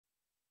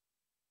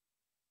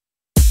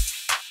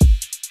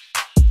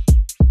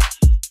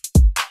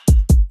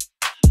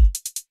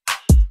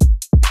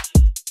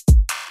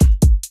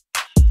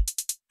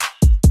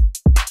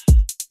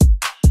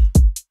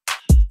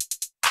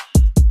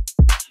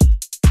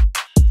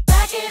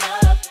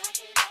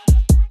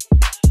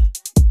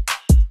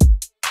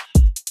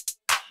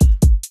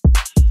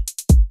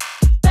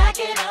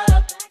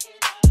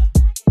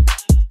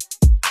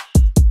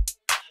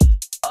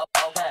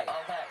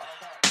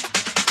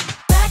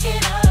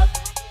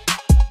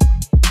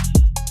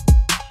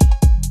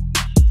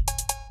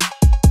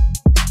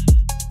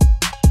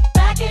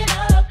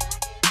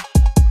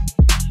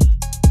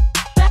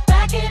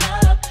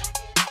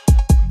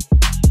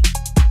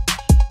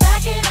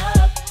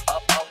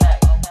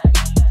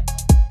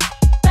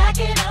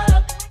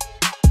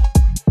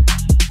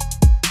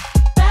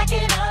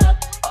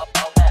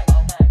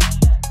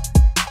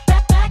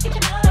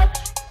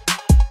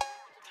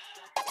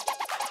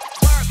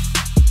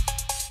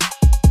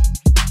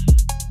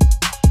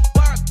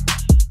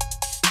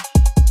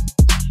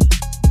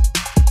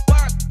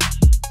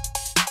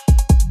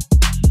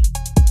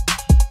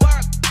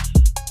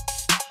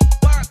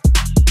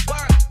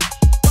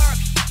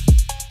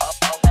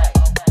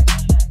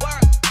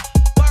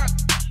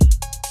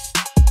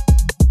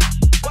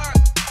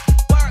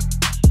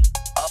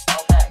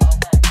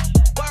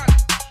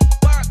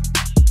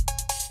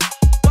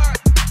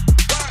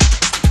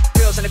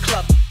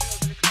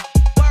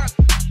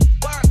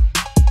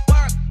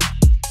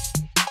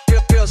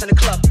Girls in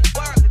the club.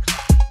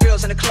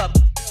 Girls in the club.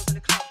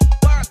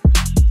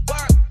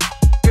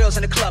 Girls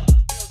in the club.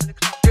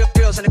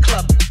 Girls in the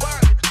club.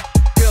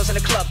 Girls in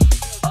the club.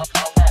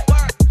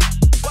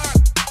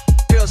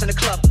 Girls in the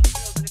club.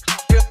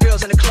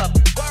 Girls in the club.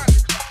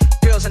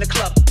 Girls in the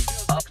club.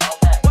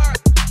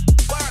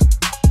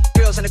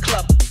 Girls in the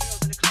club.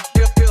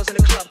 Girls in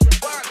the club.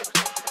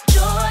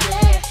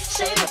 Jordan,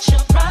 say what's your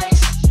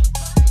price?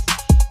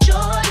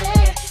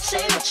 Jordan,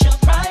 say what's your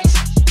price?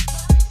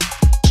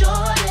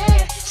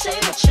 Jordan, say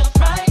what's your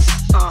price?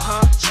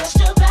 Just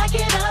to back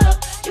it up,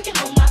 you can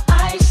hold my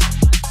ice.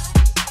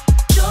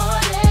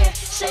 Jordan,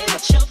 say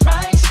what's your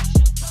price?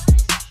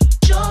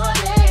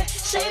 Jordan,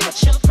 say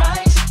what's your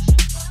price?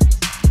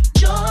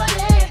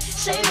 Jordan,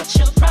 say what's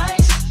your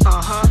price?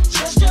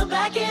 Just to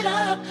back it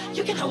up,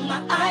 you can hold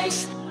my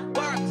ice.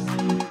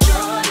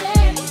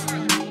 Jordan.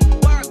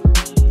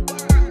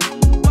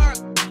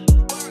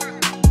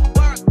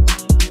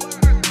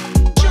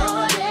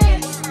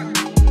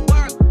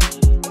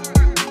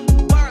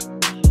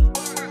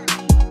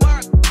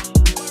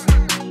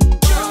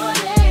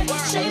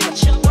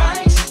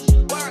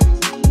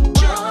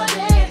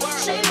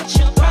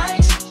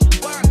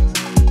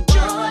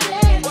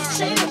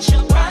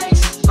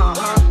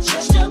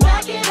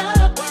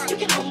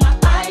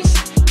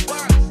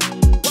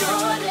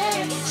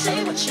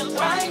 Say what you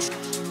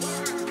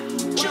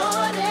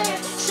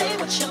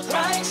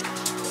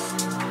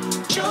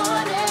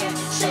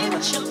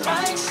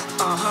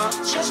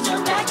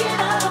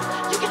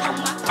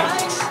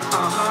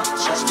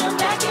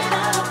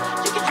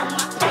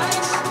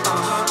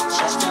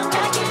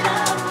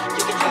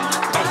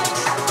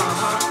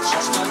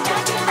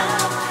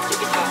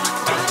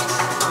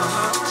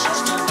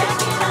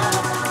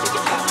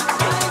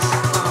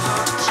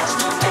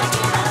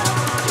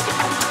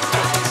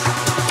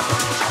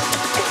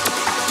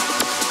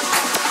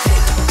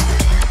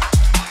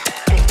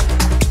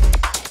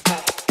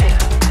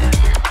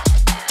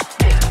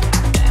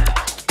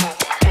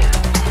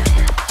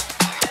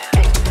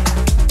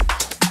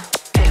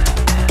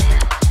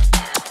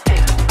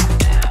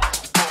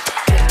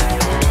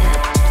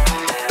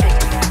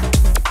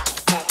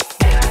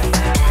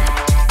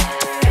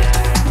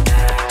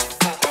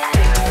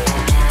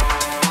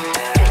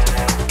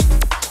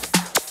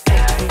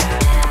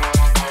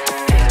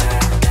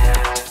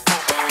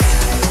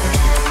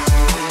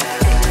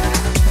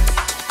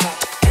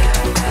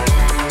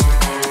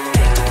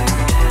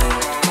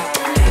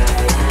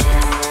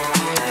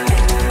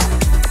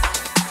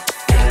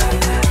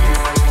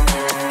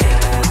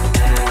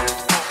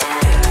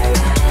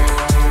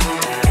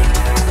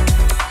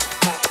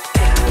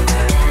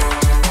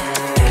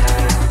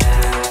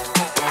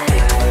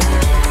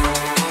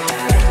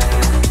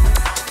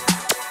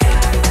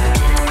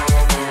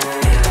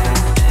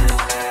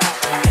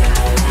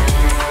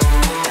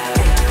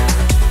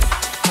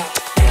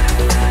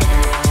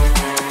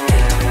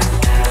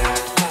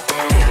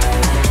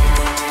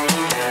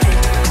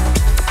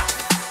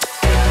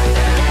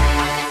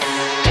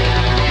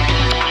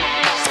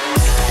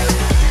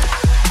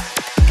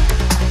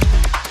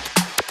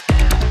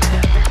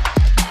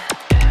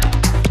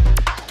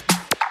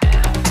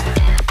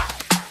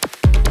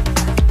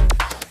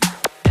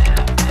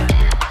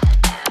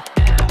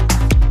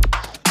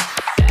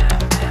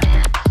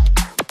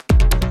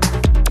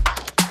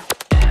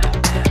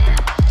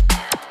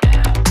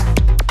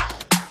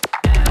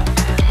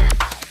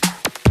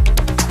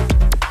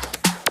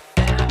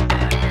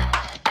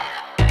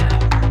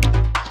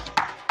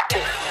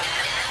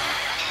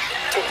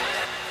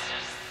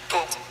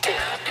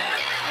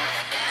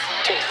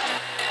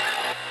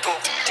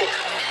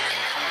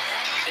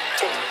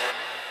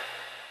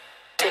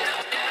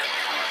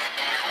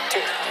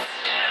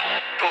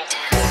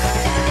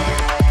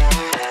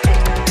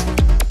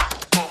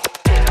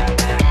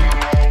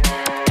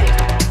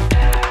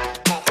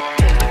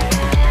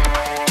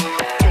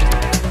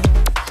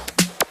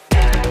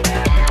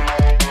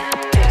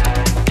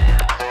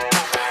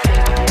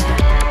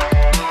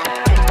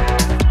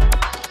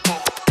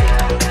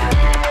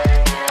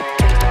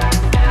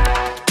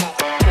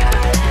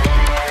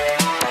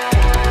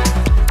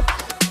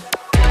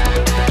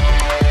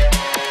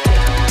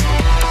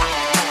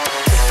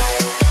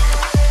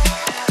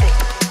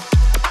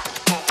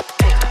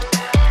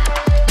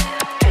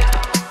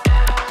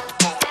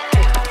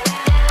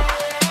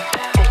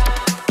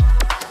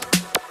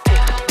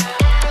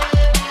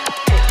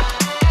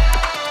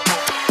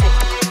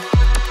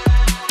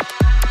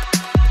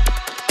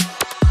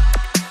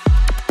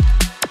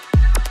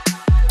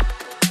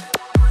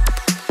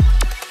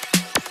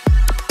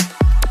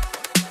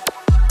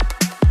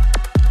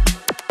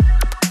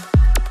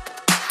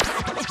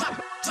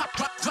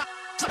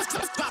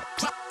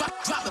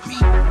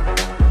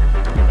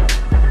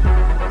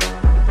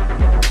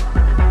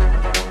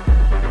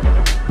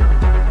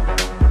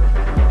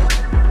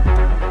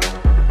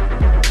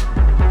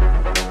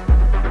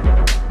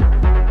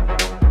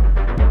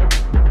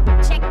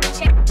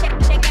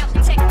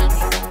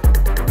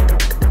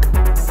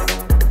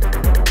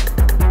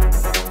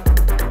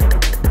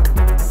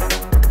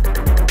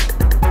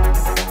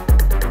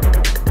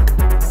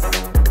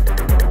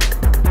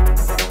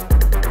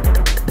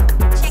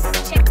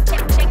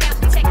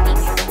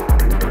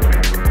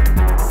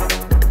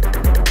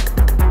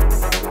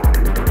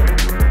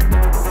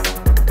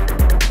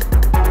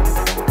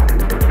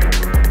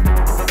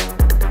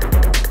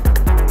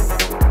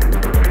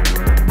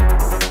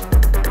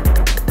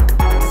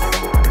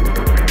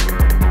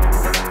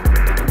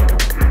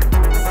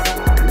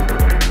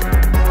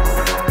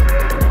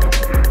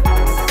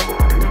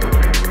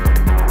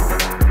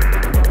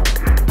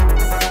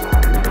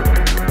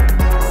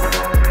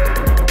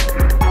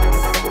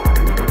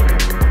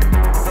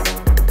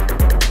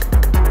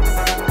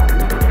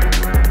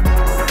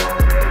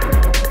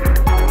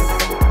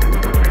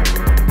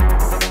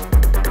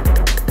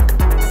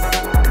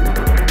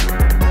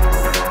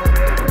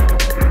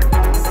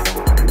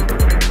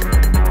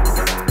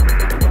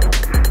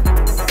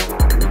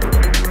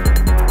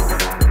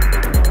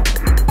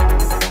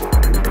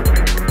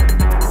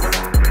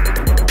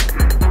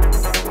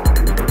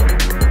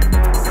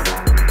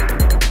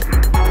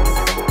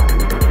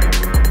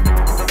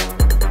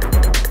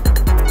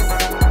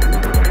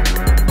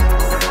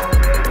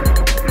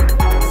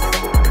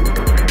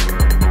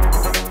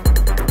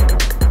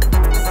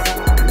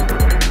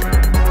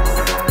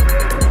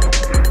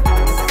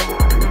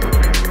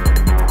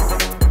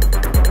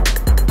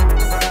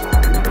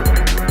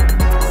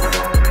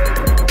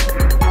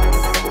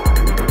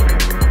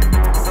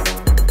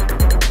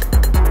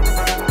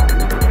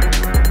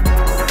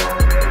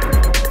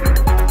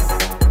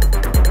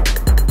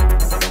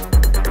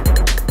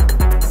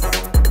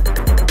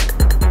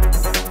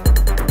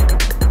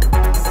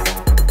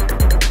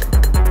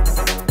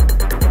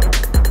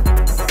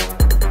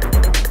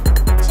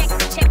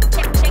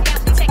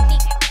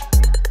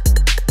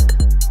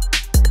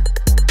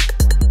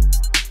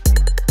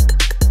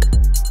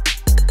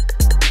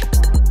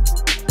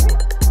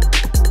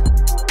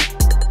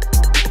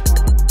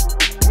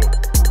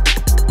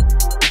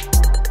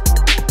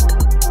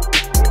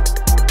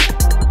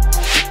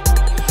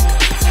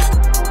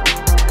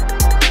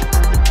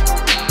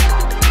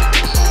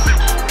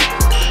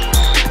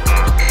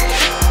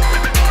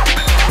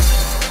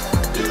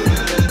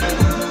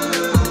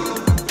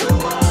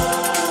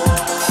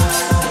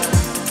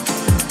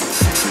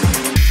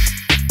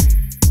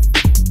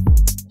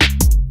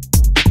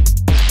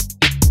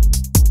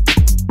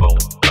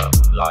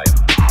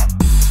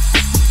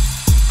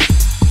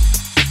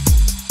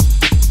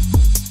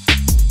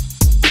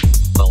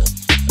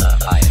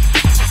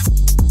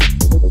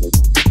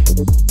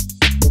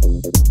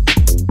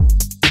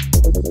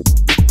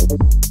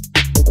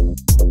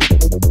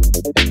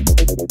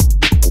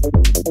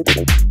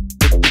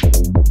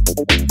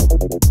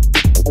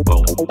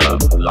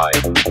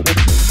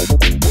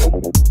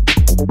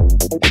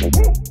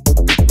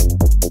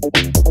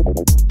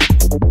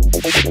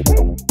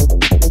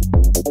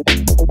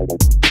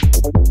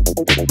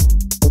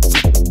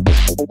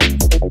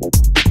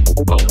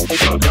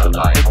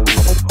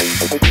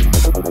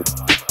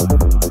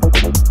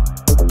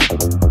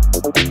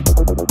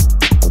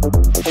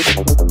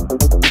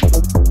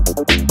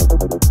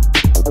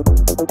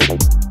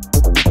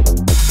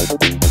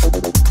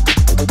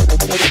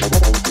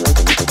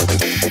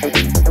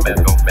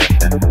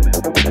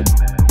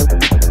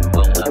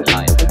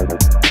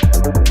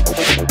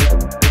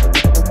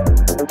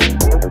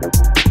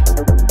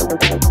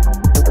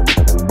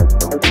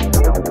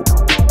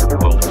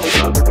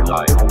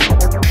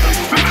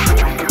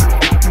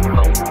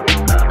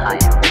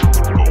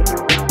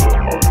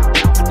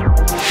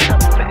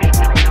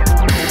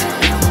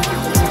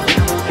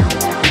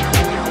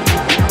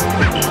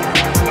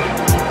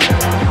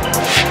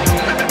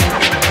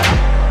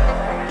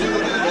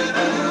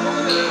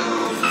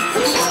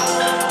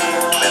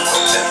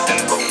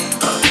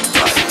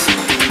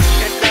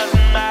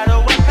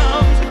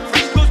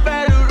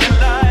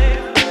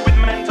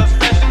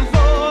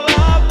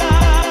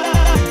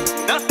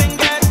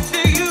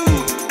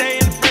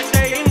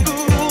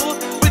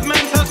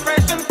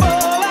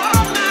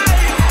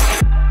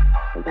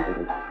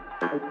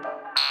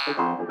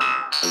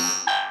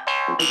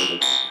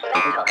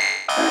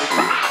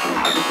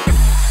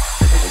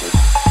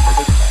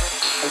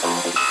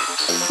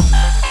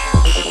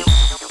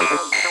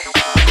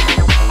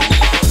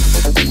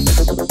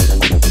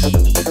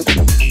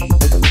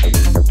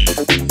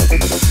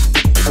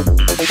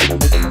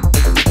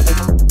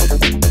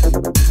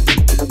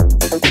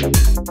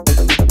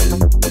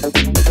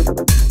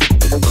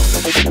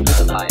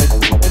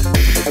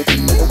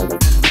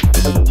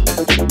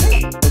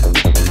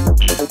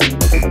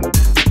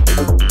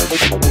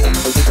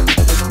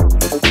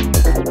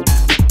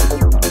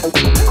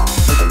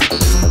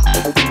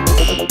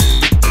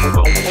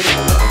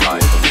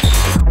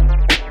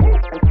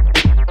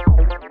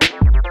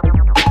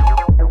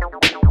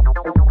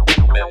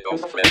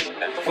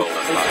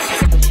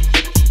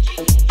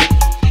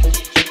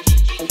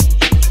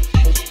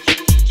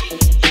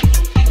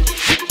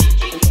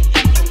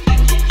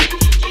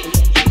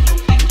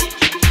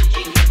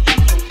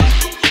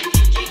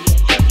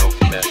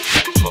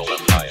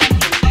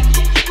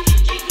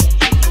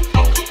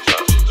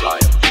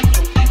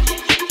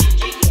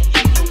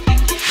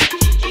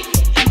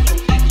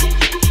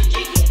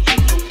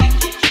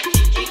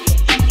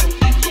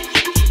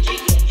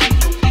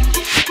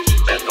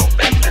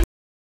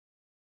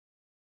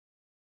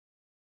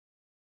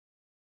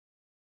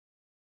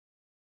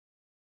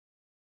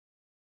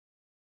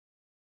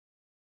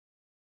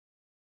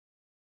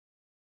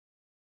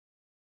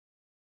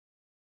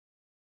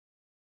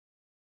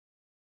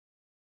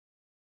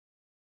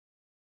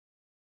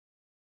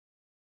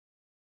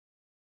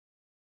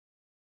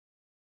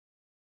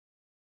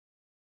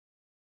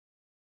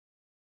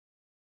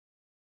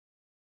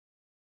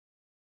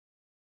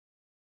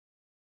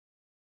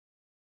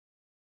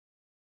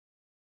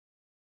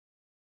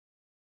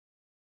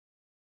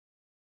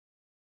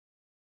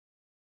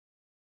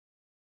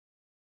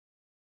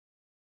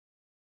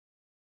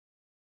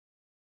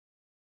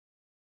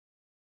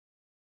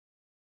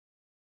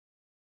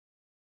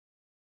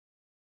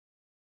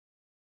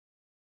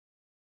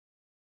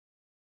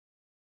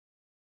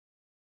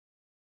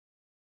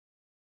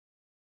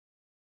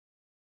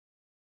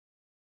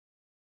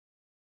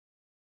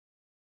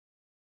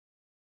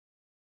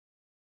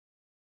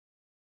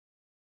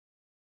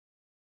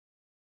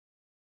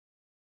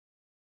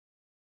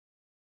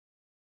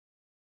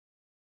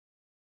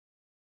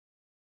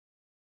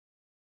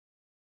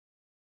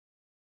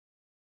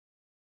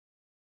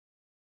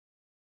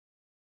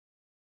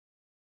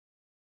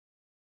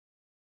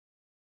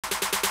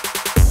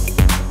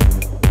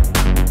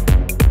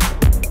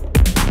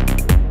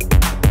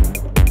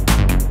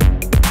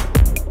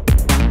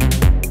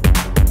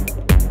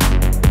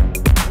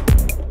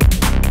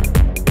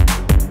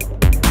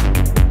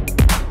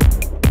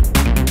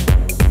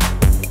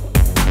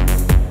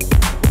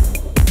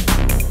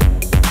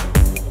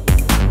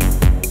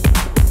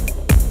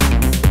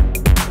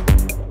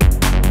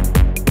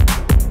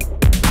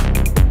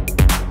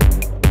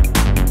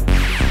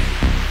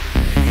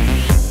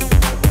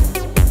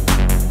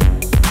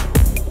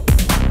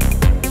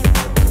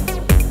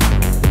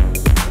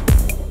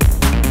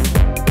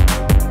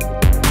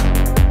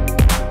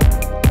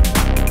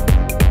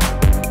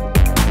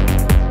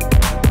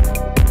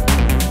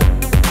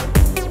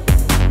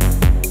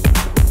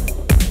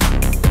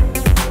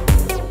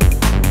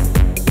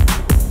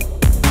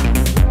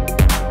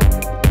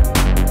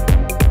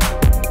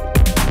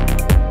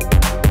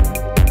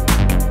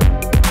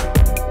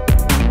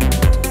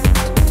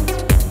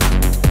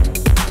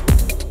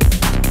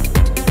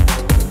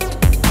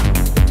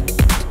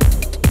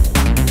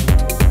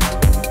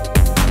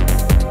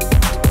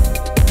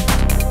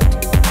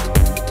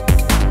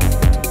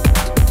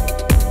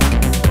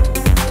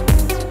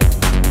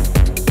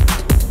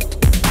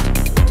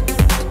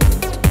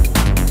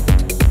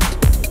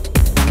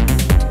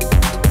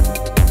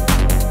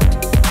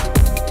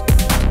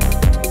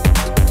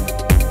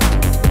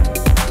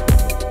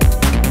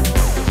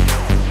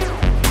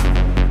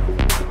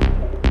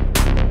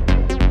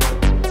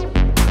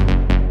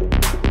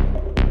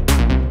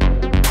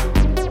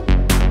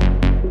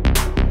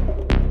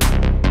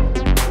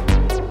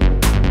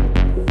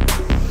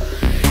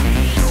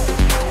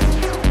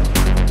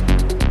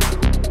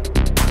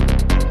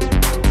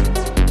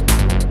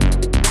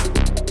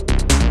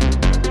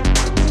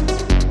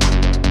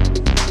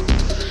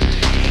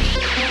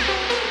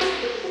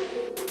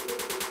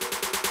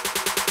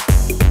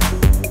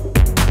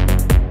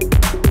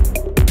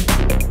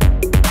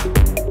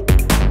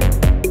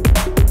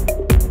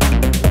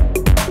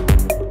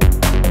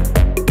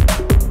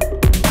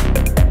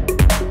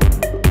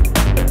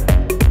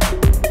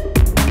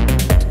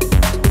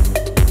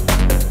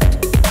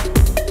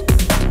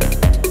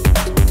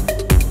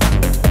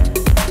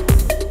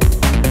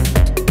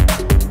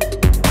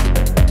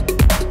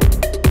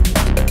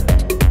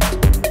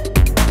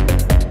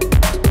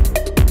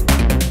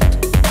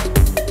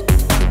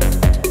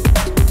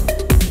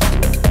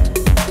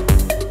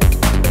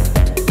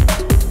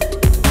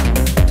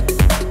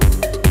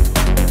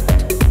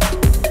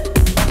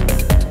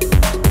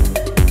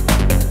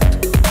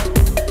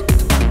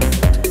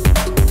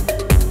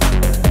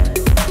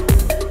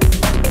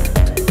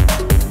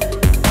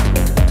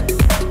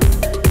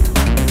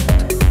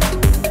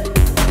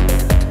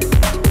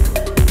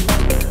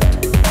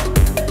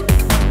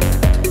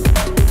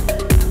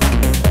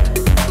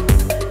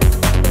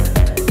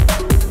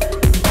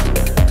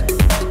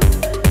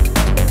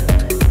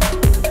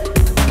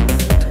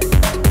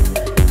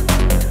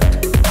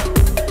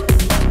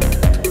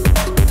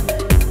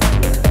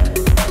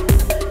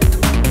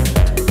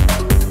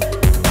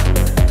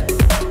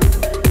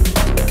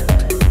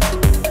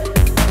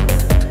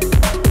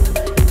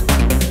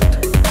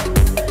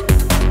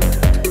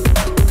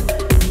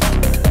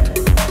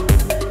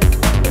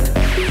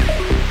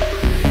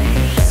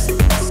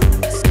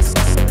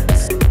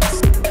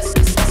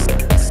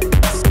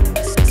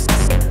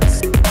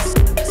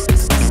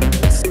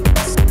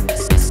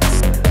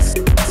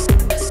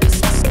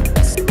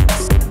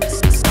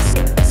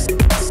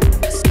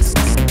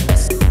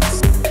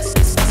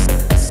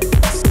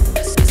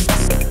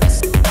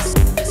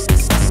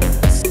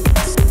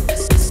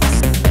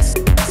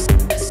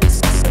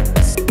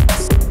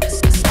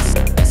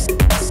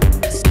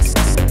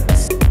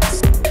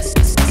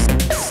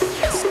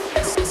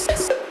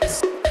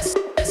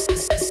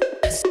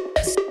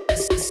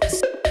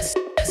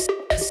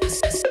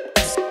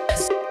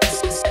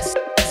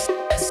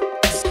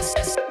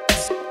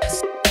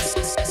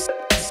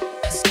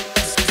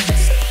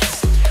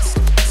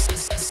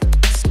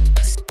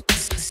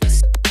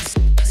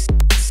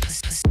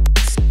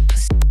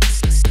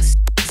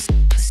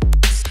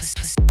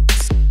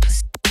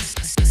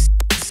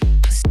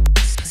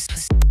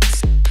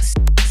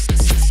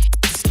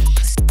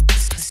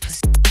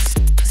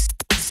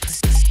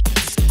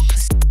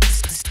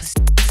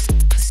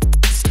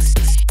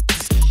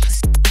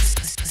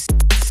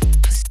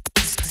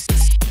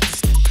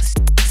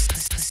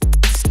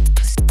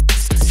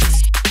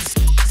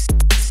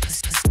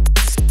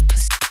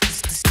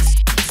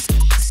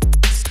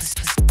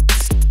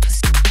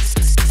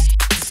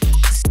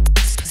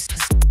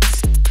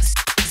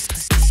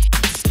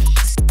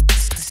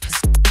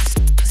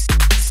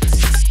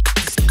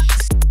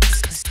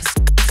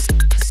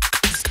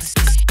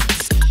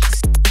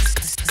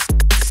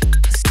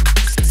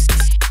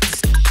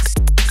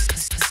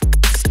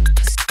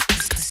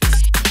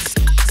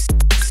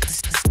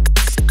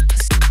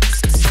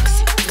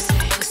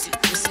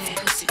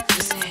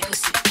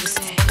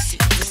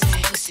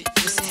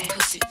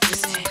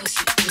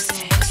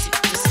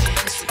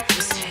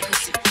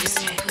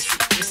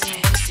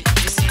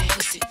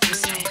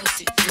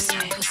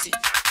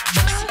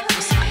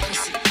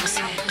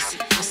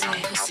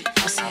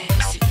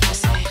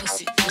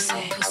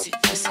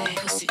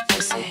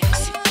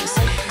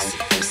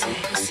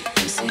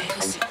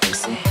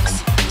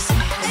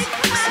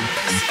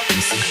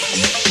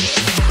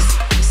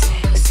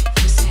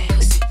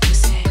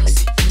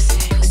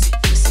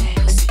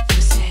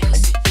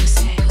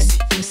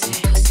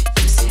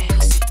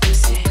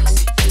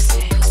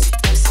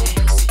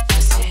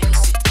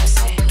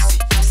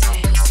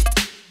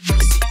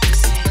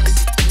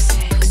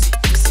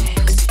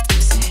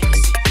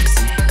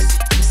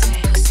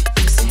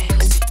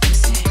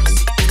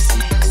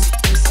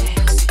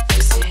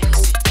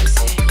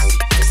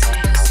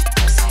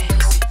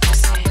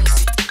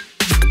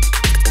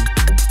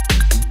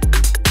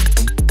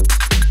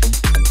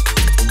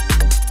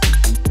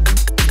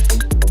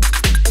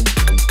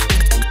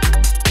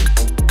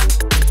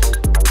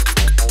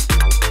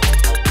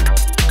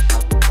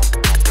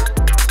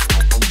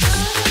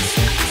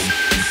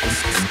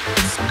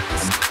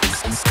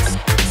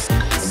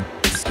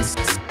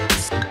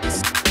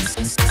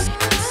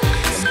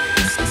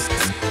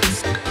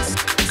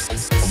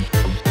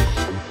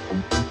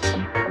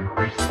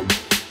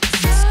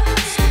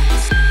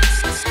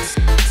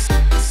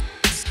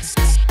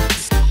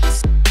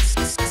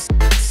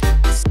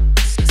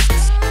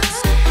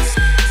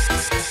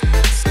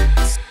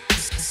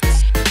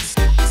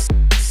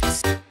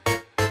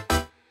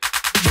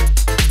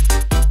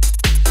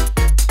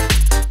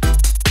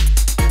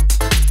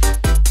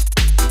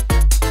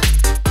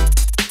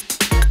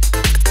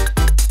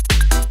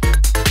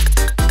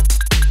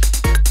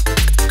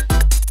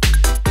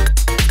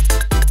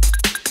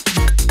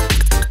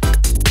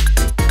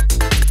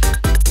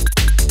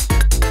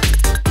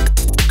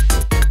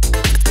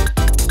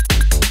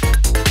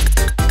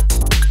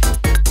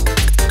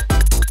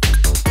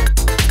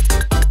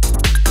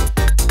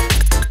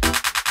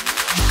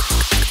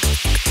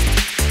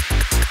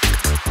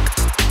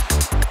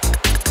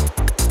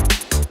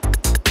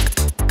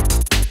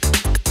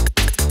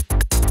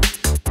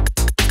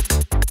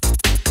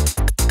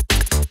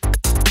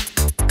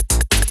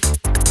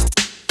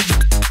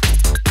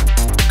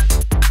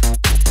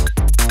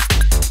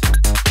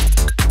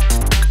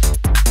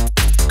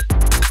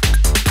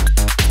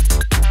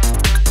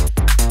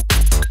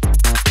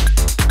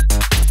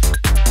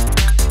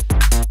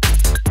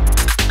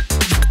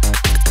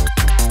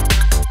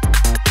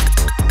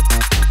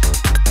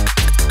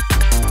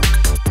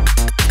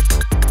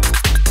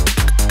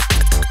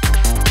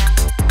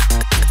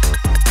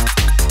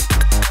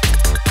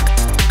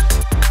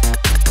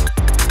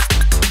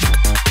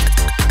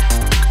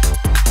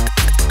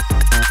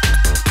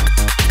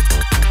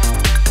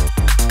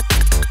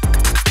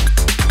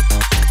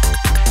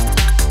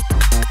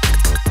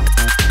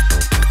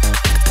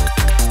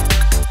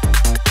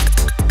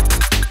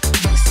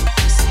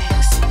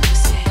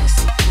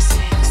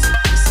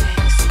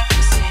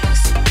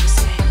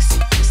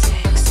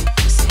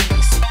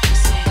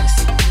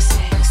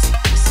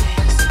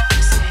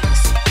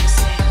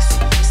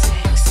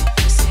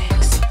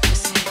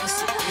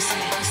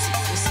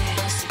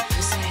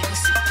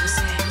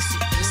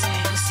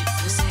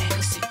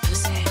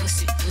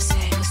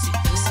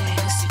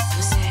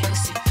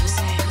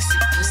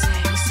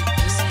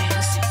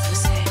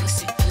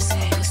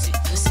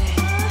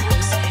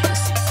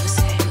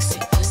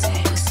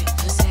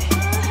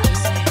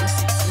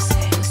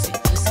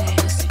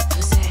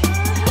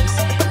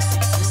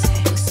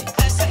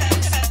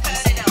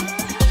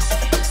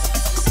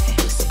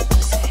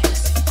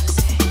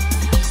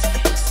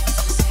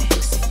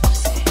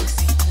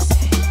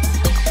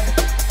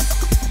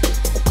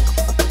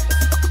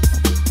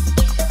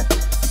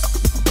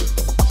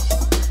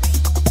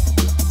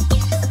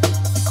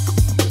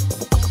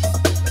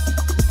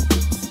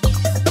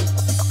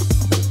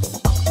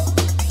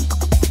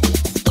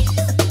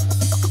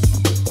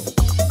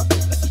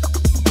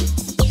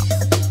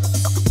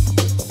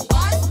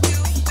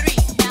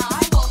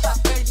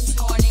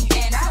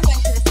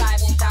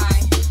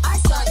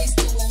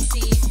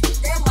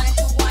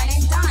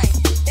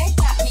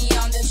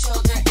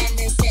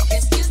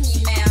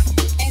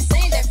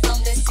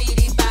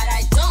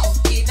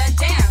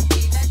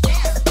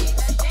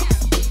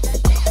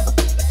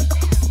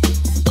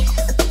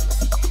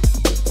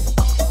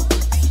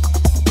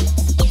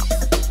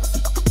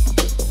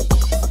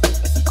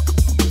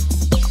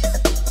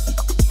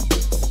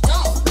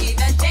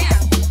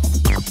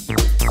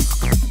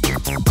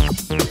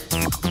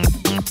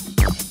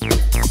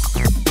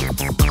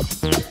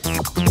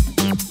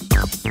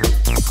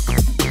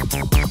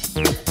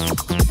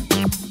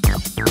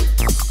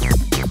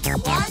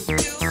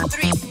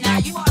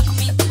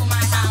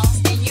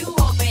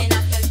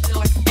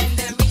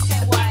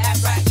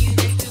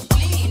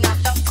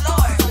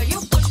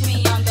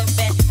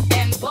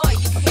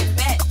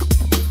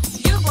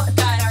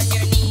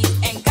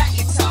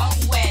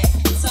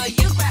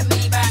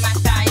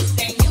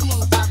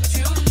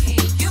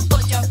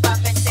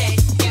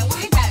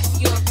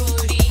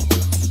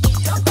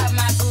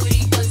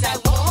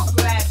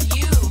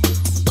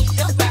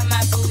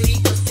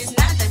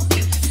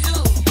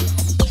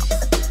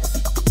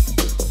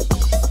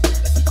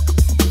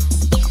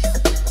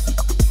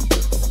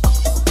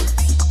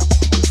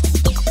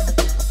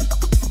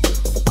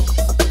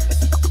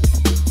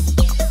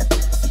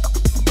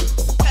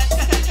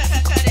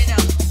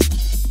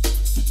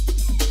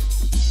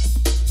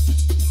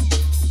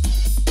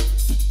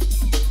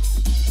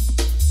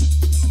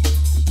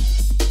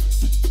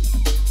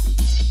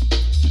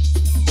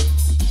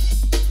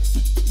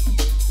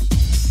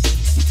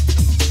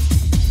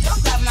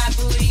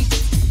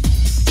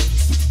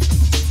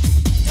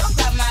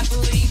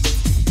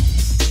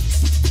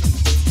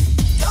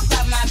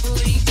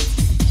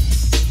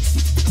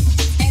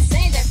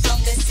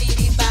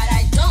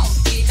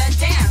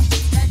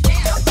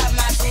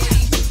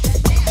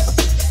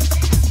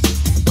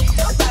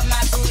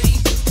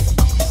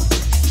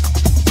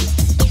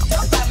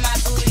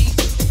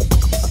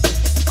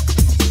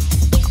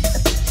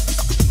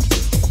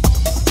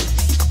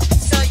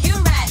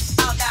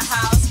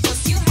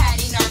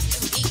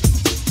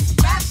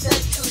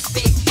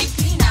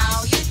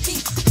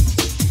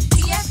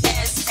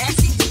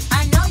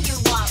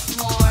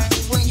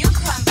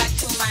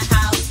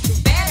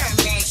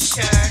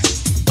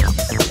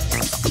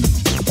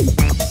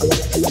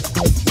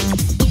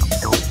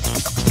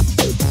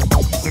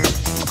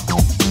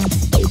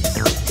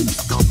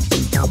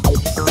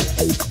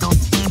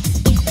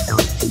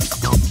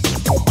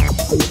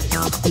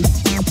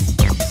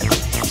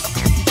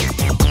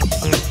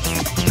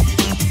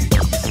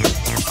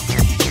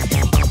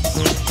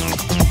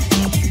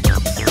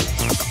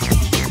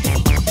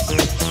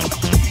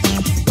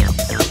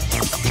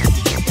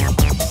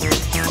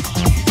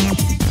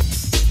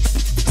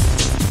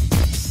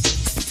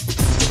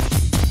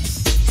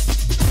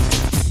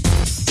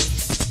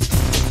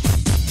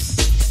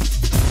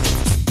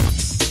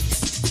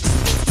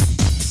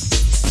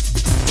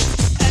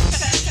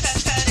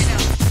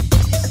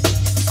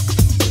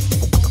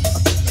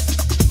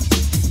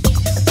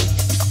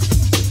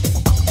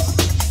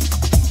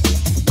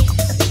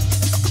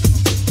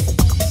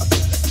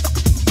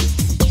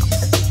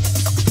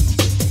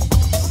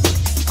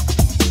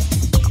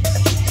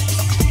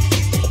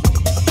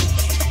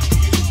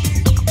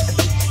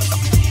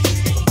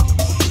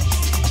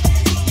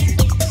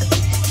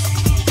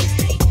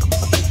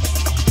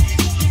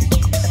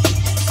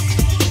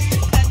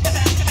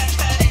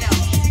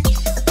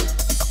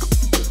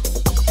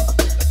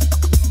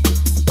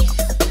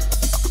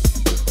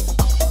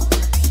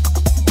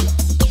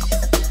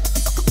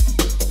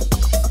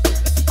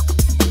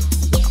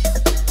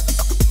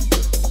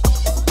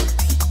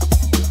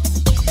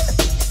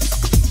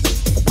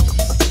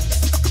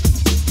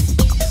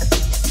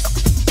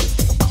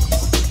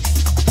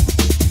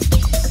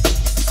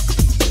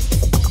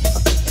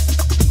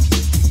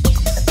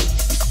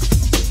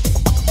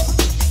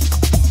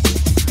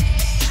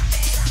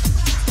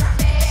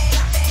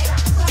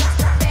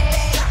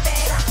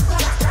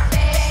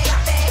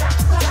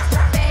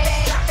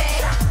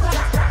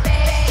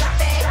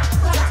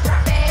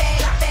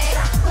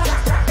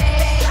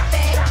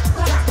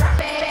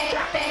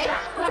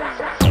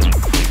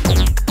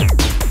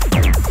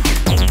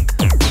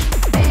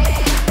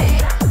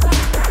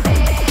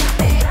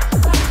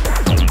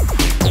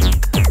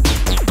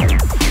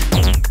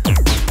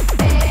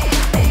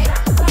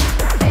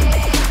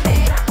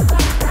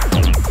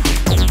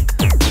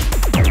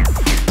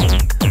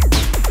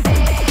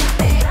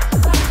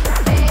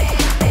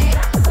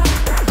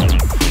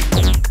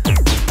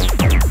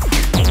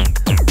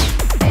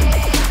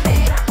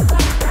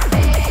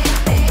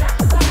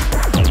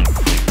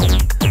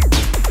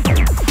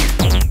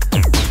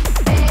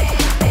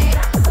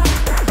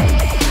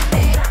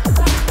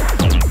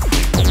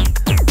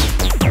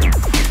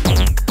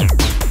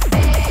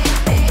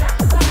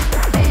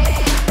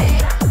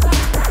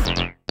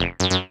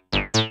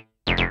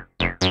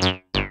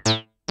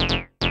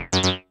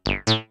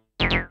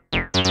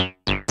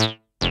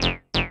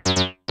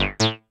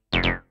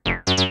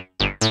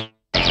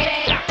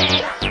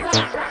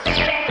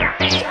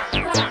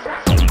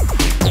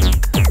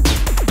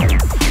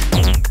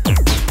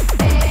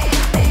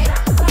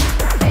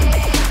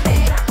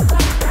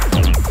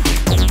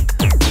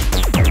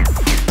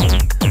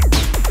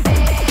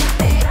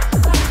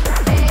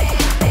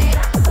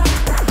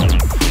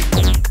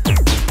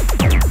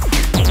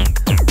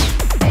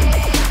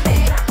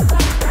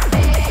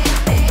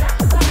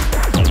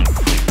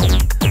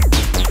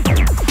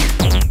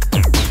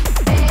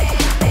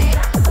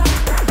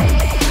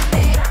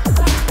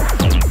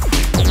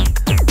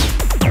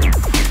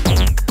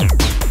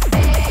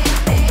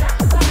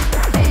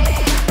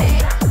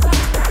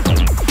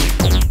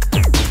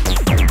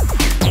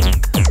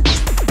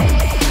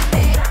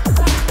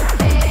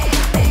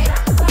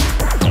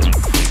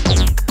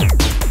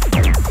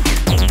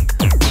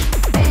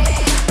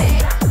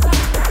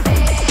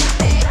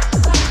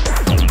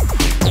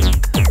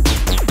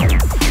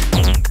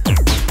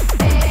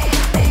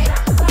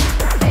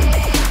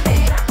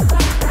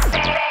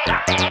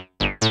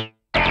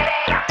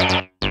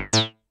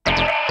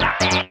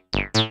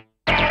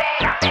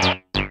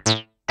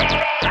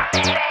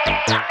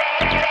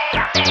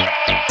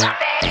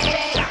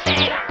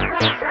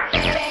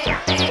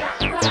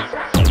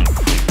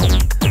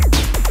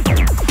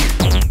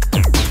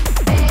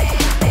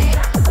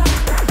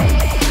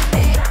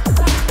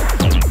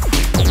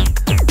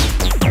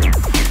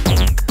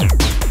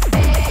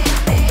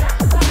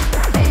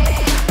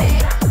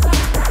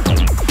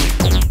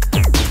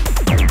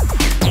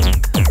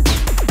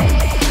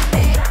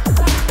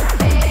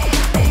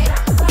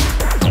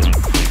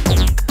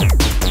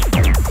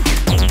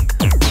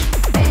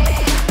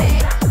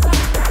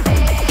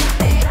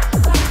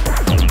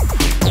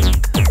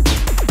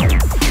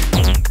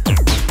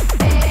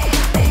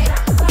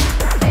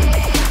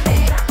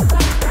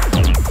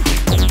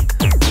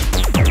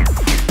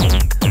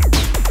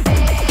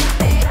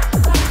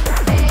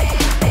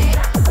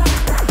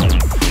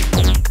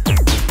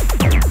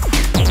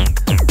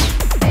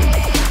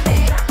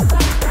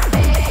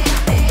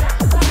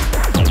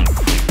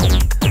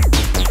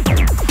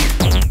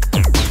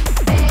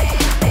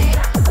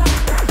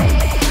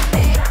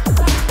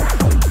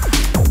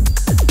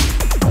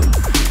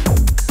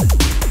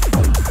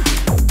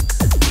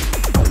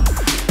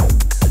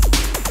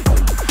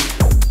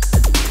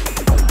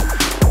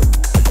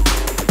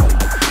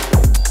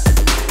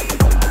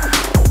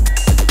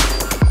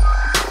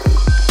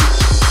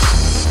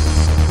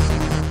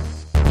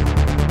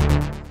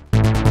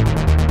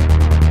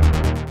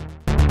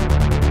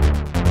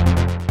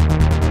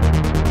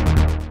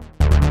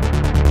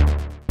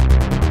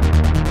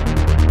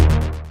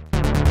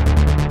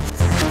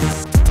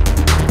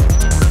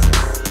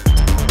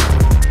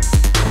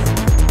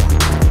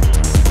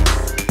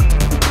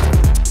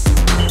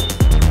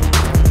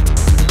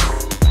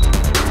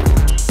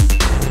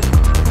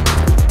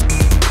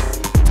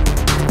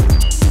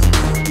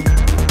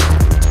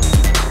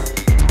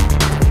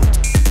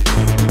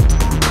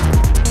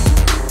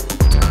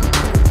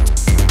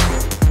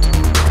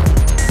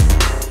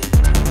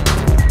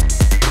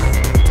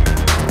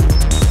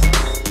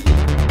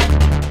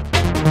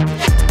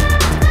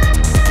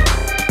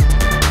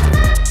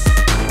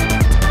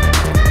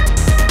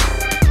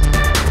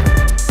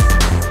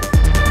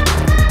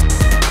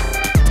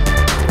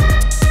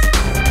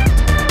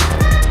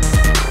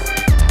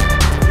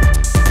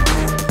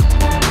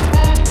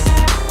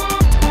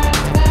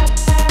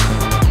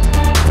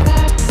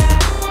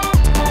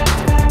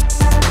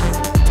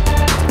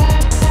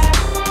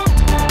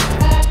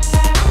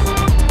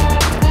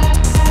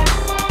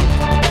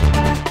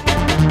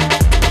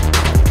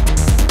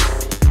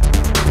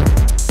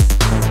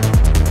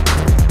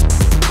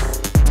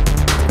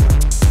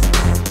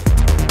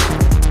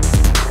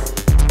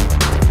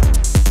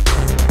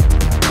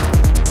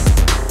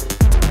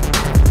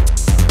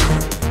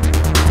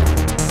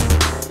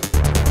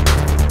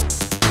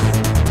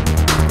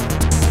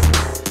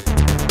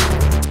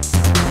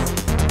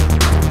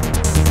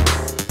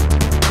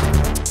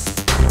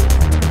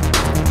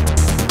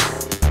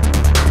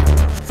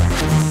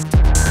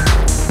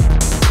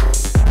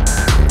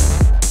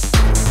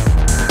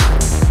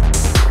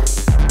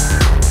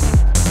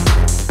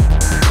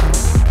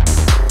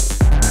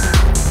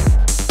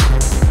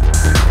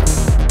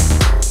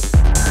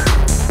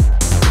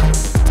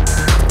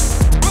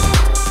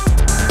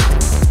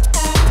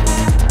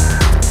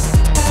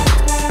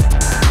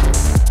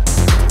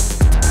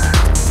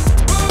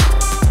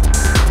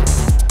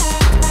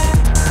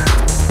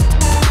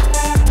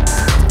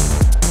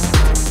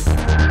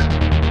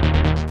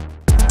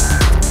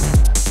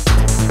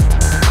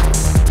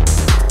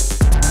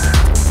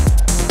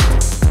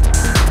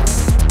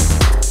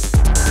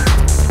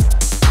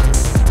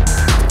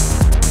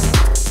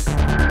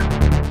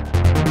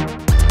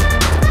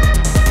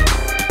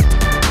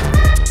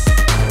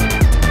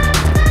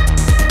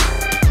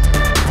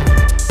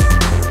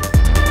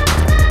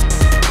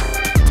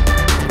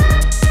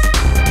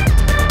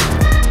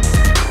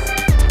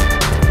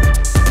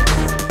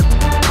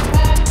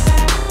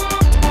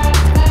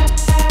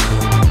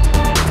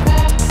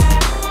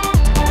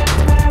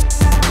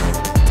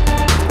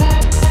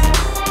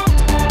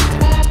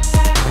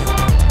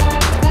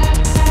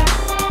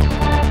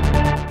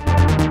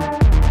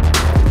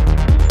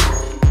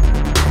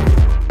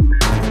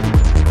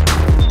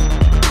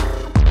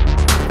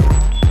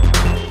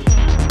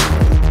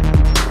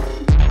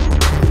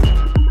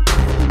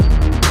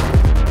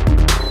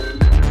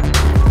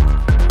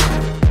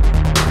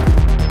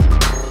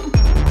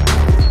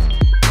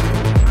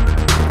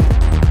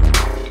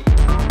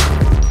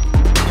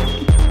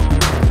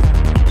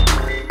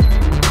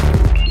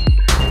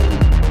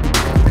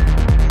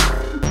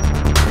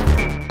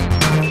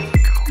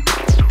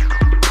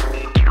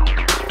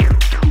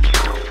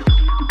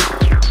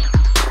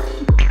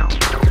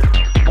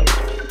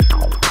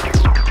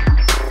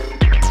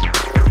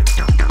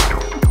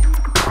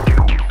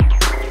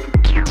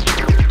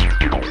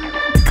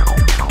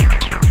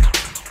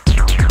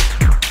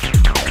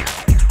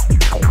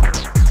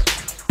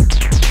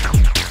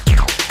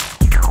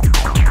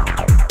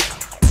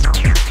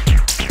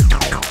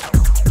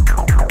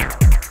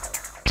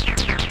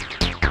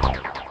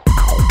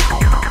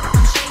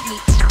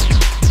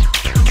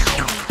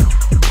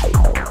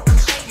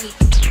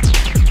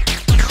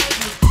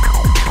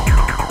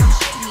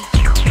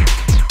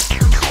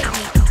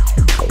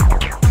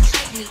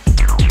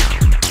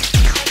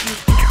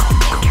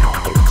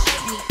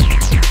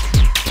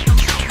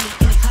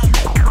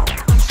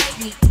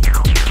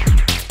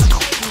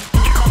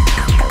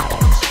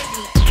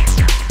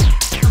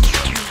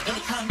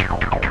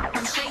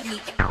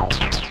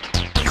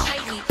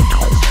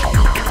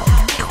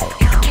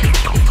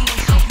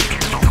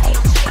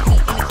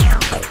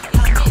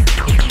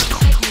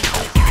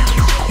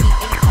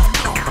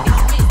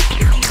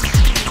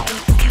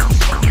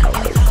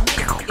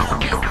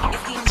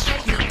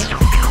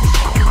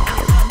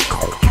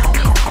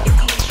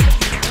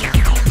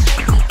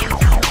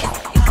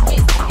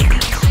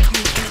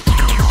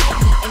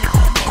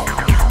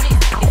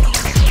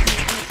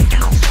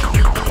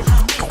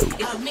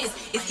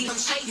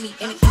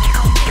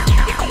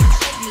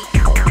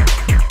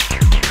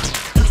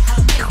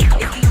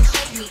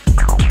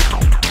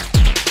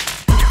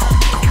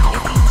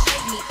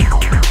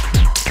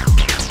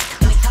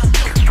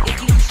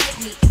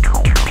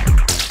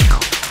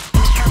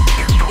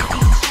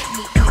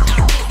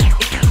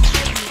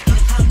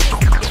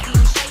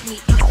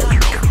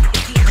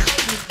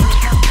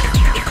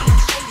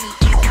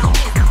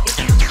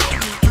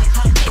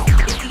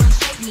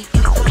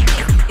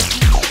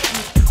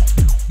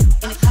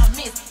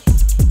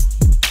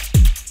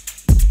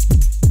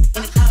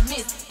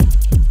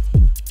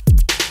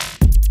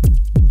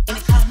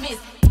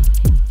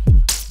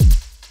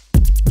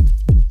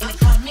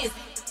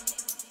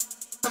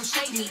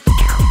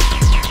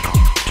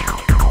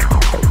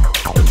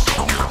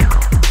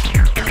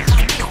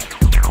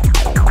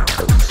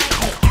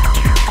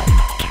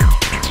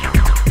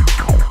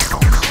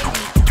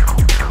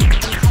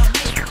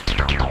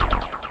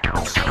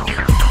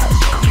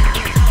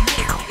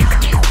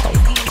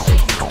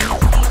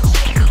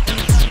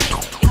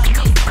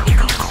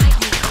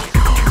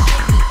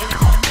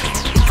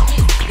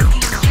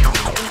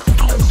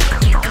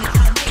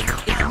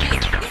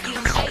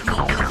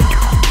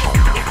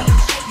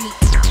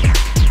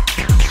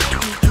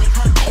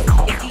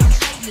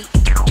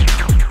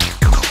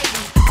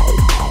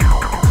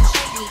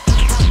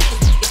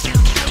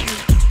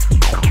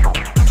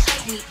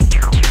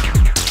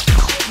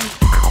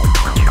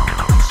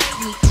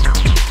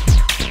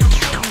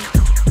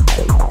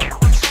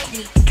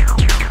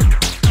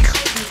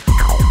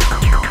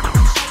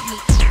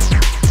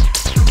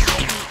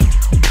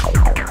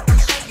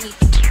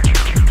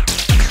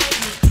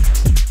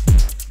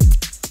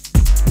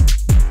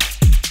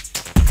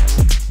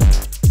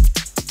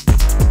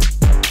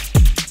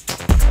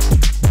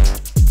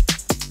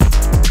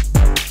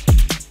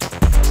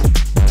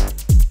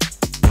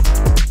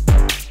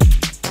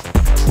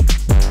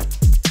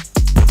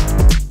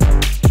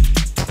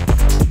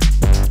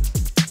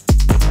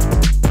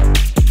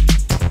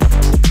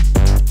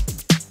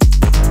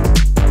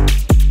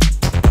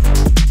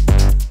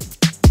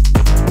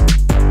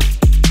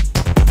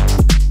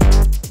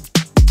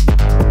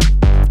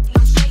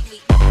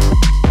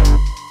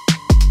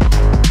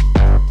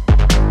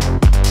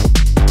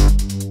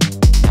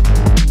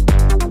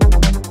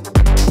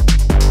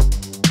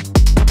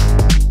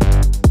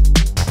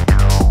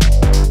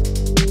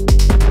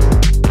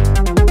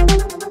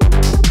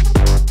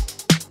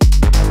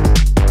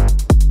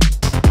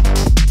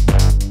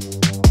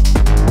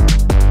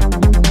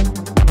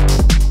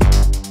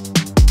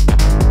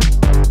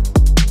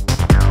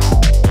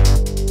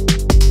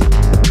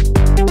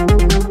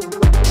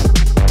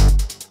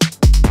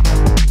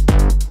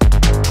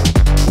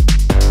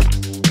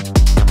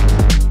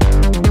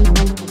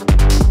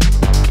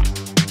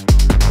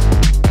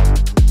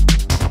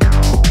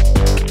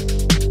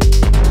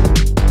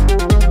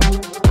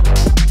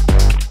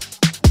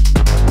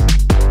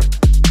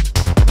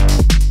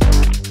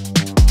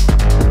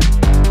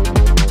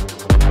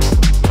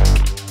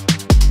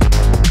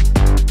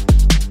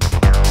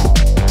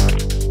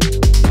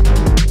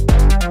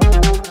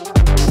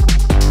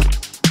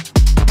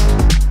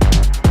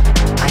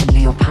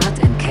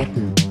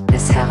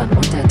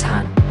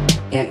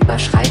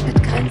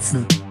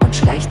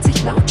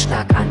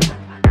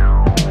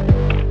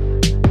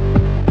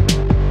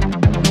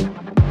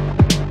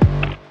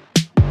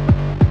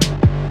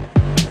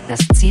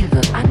Das Ziel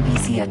wird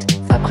anvisiert,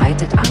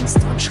 verbreitet Angst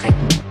und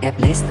Schrecken. Er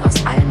bläst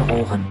aus allen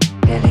Rohren,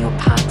 der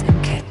Leopard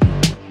in Ketten.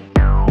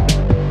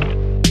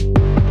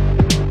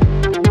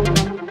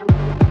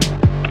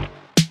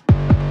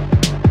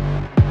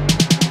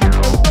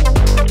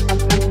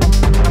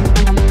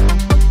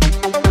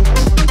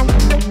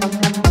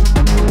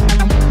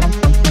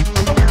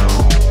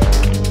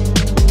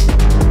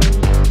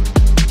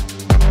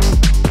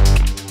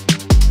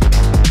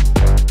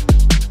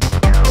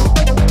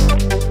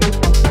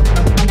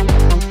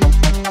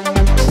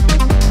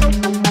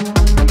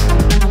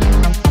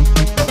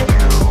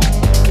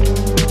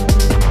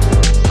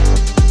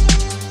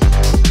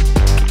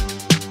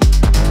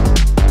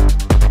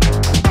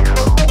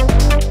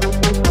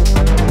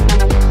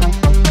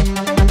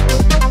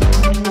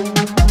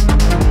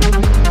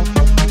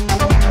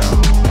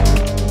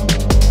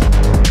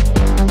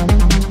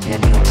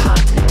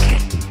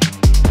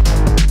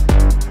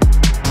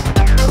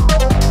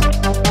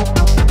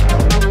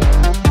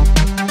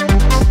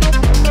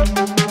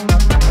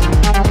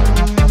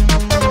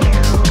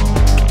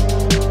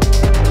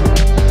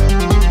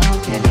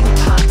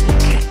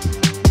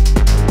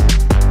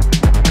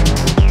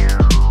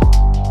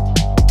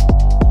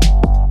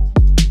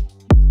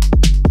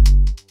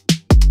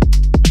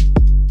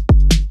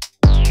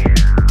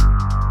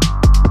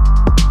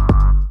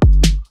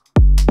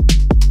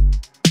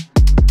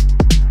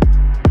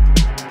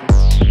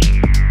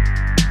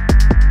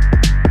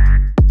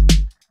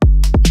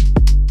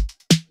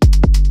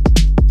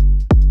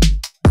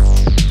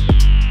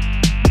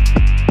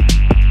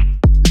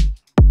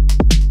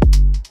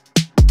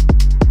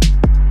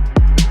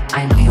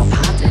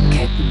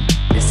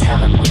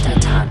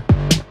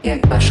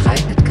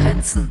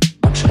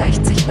 Und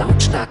schleicht sich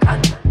lautstark an.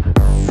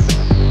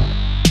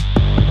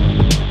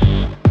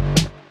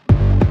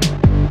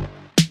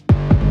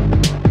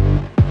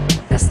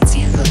 Das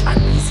Ziel wird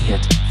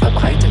anvisiert,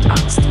 verbreitet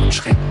Angst und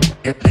Schrecken.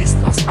 Er bläst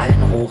aus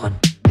allen Rohren,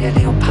 der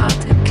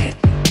Leopard in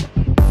Ketten.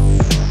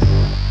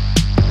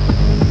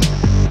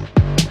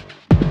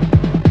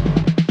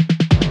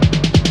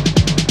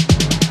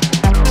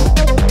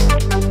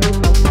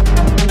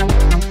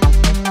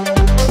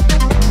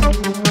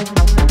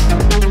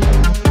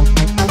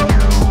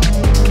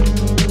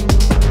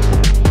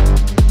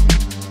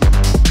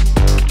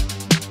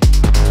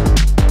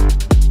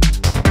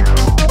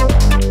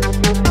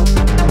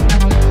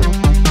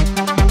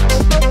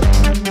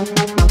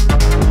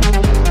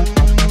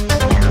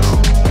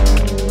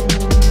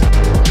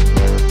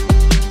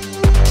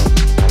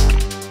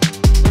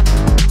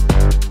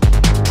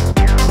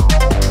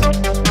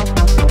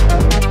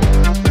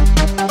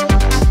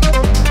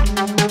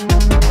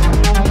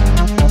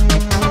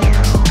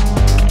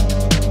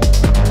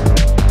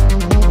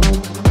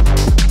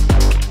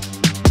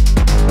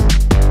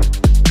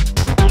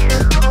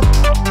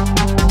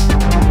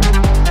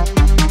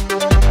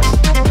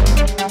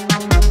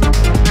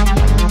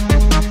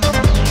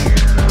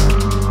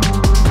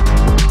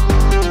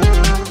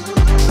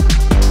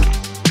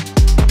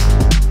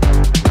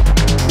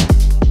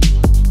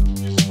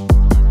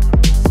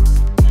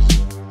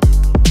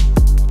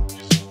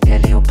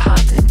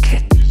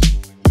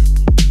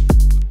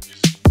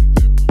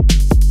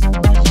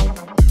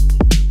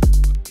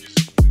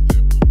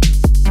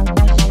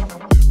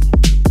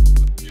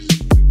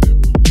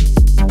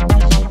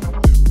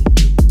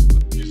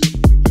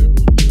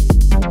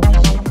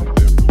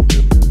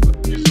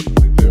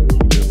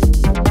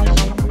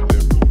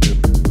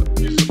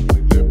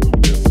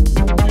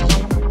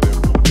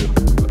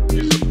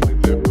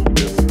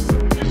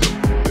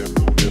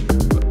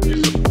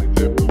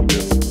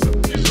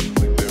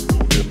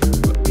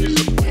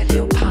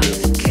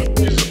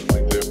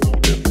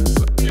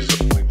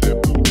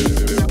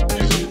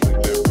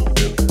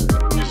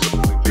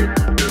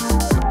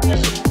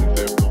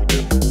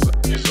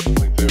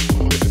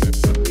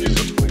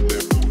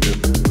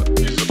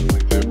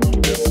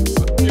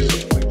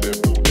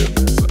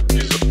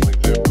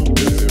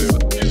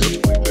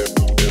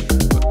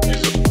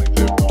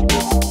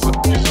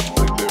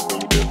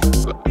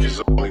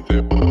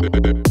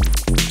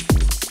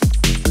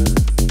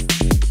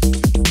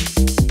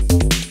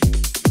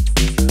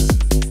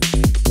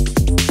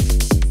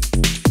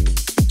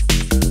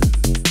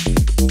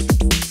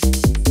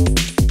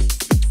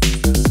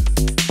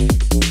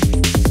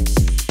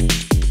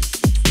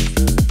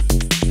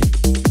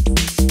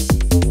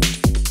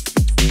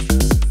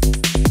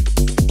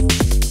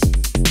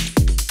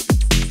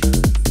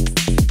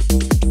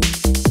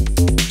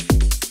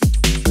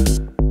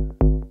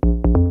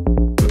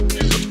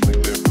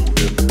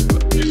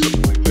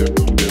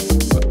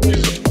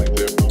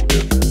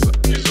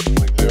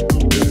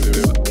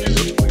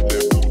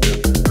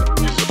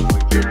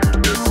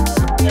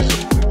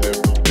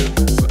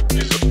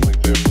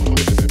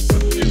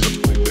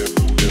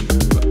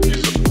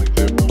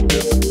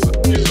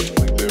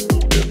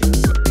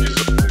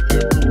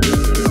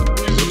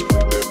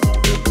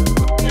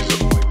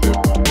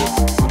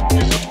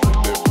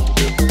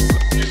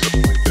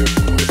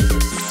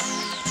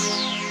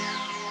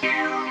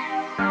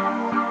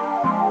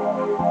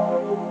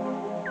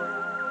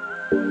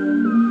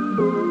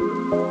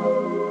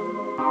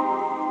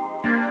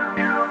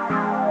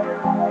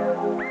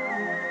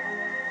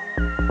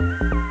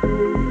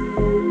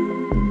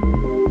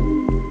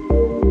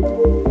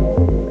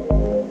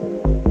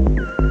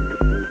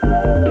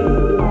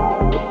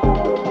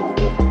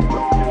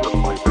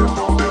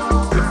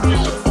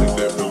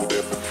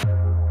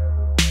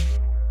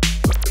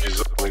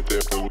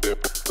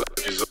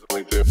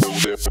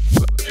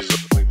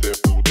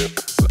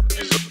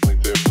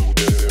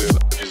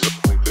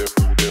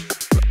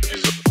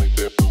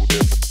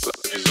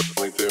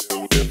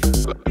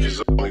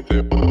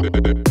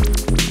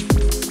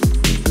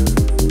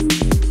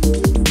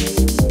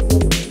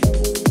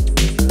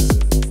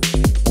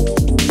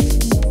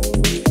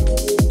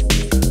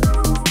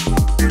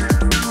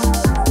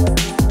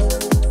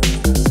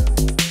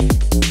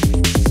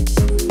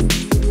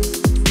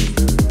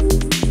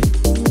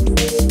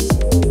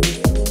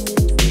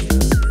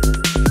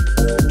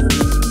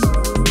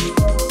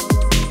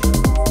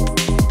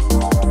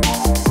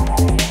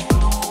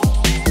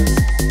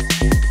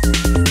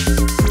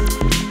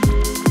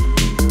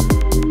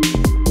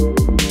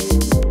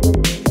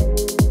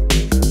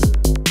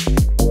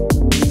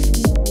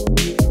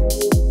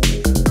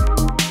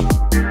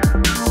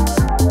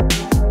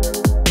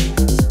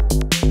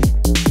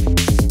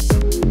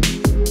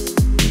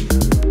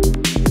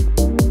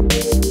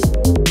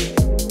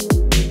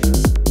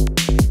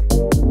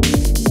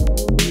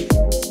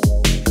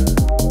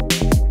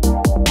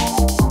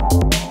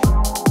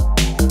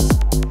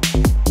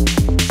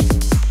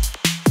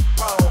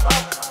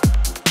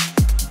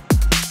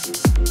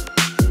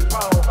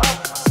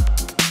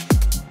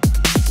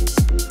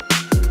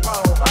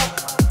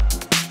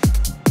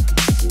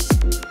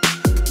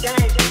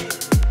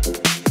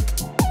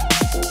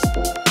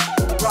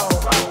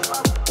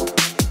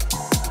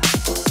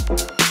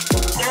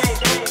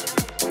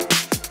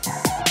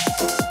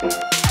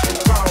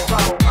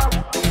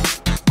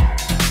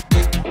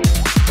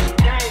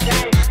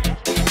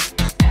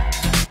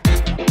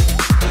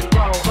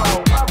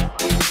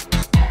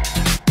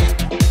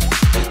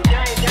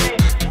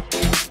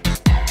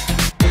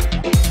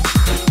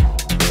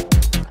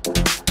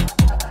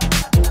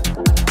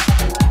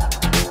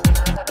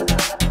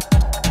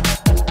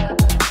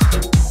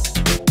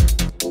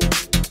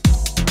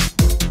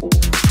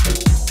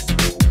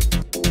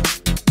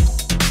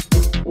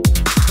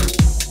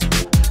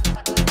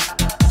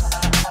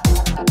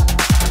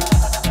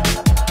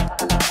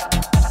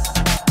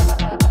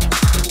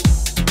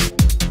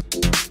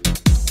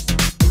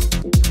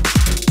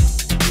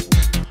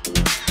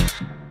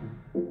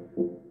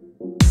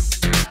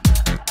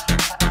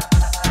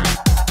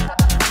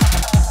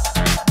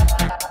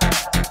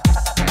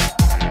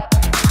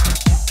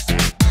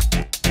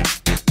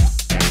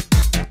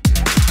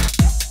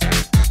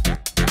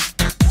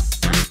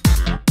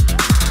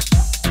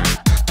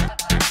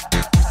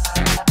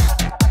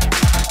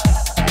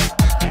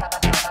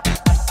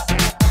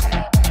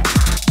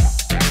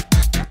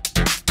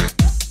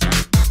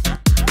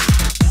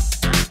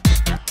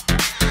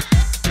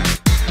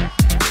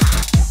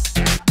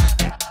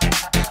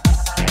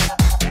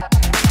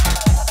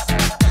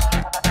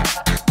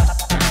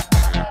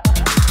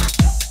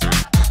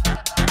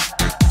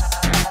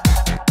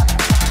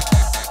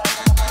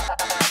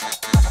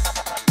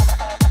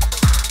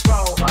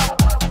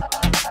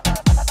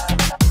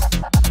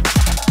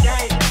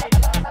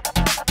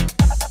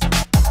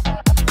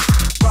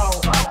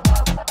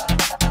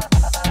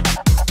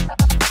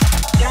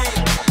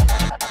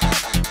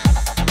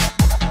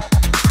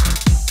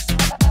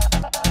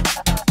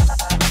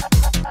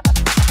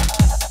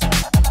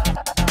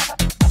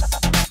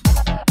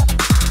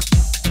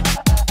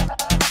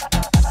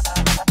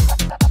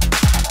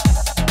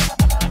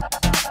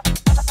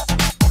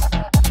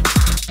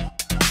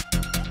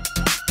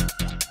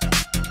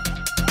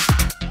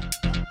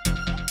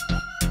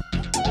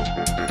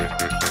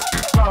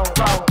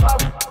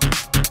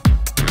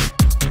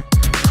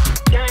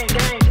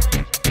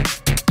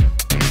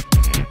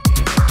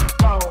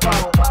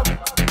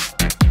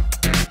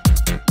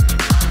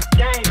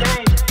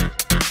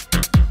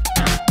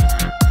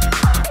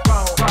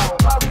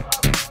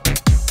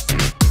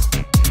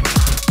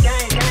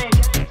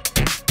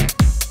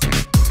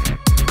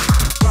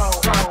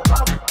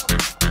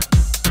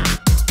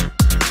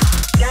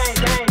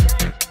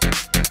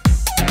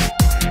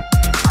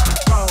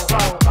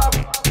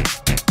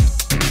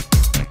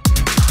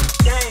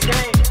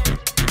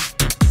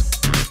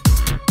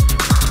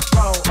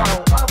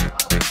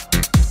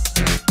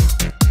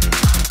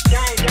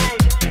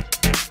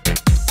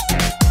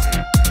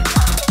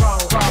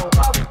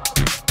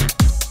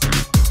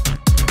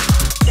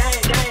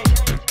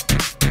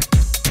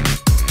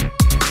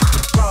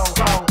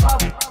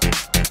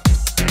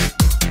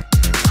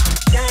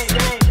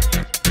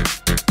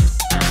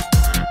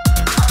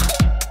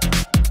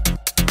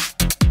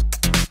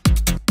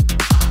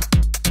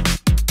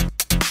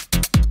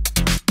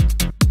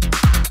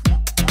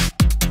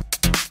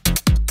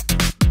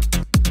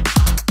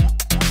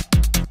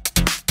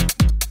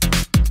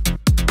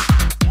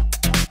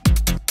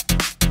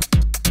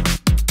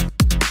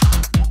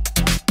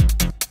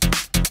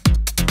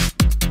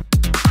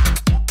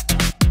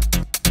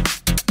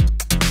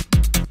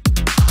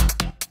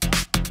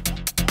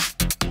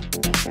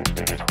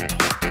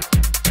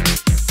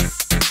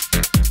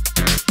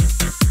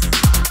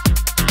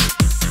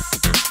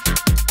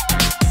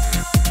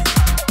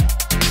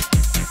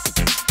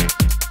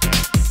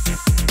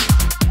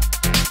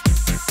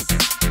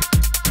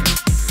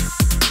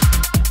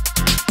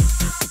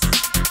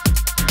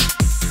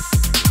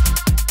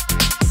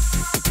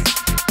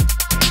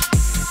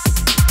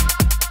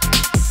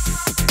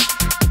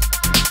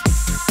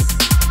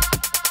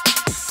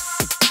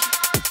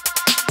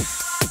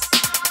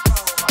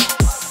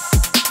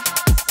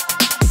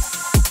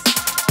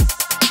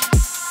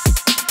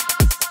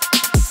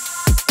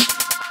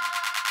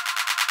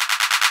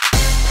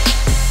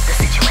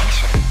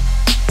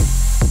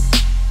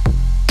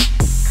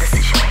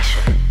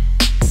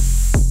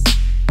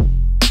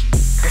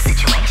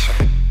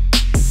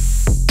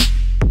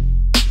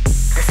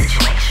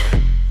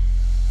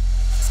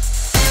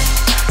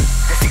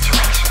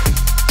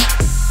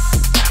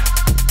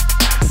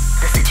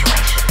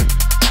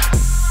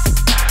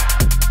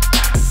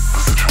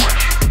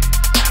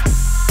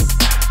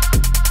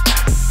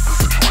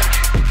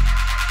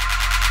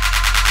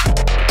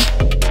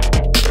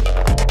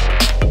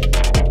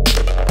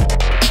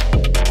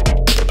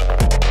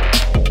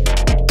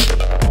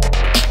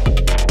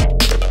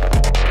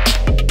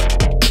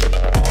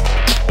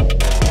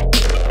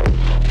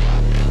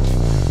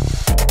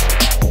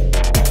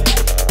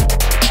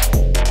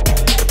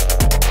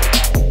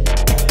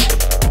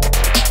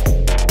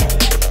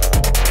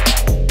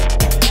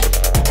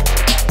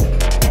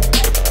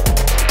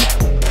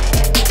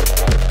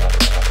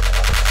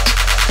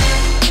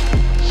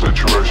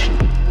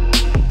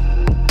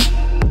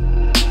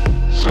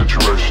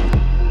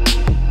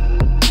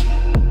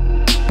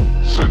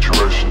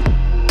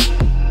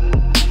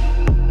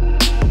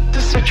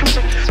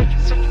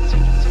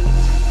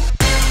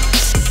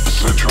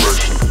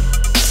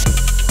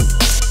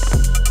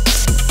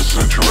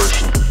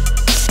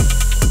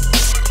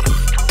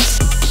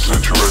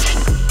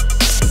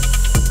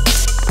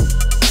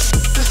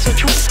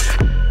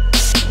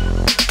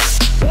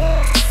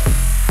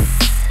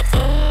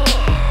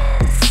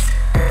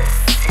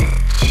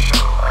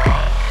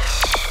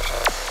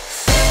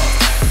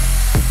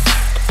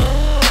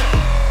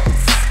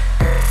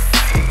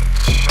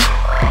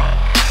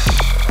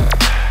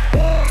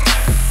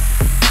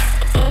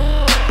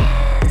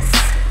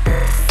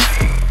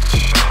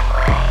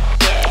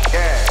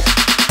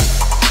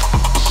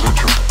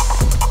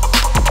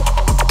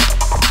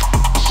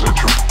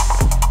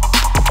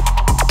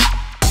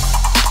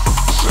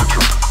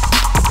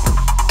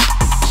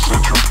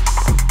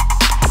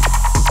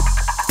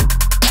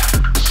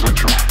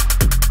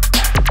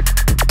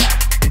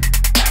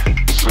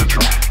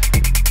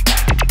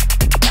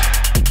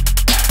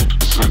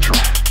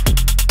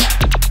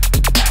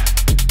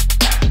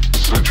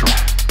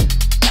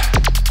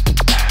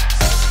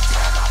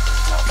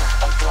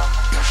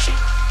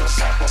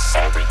 Cause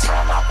every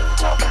time I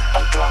boot up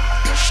a drum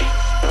machine,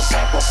 the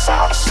sample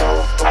sounds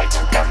so tight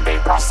and they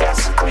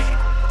process clean.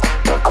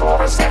 The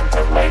chorus and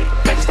delay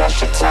makes that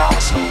shit sound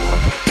smooth.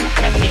 You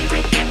can hear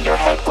it in your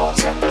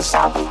headphones and the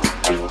sound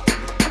booth too.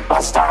 My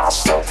style's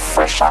so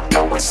fresh, I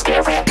know it's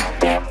scaring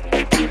them.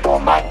 Hey, people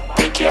might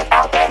think it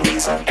out that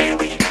he's an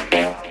alien.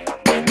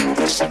 When you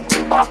listen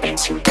to my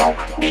beats, you don't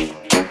need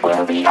to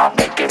worry. I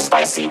make it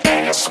spicy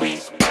and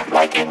sweet,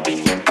 like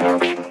Indian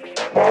curry.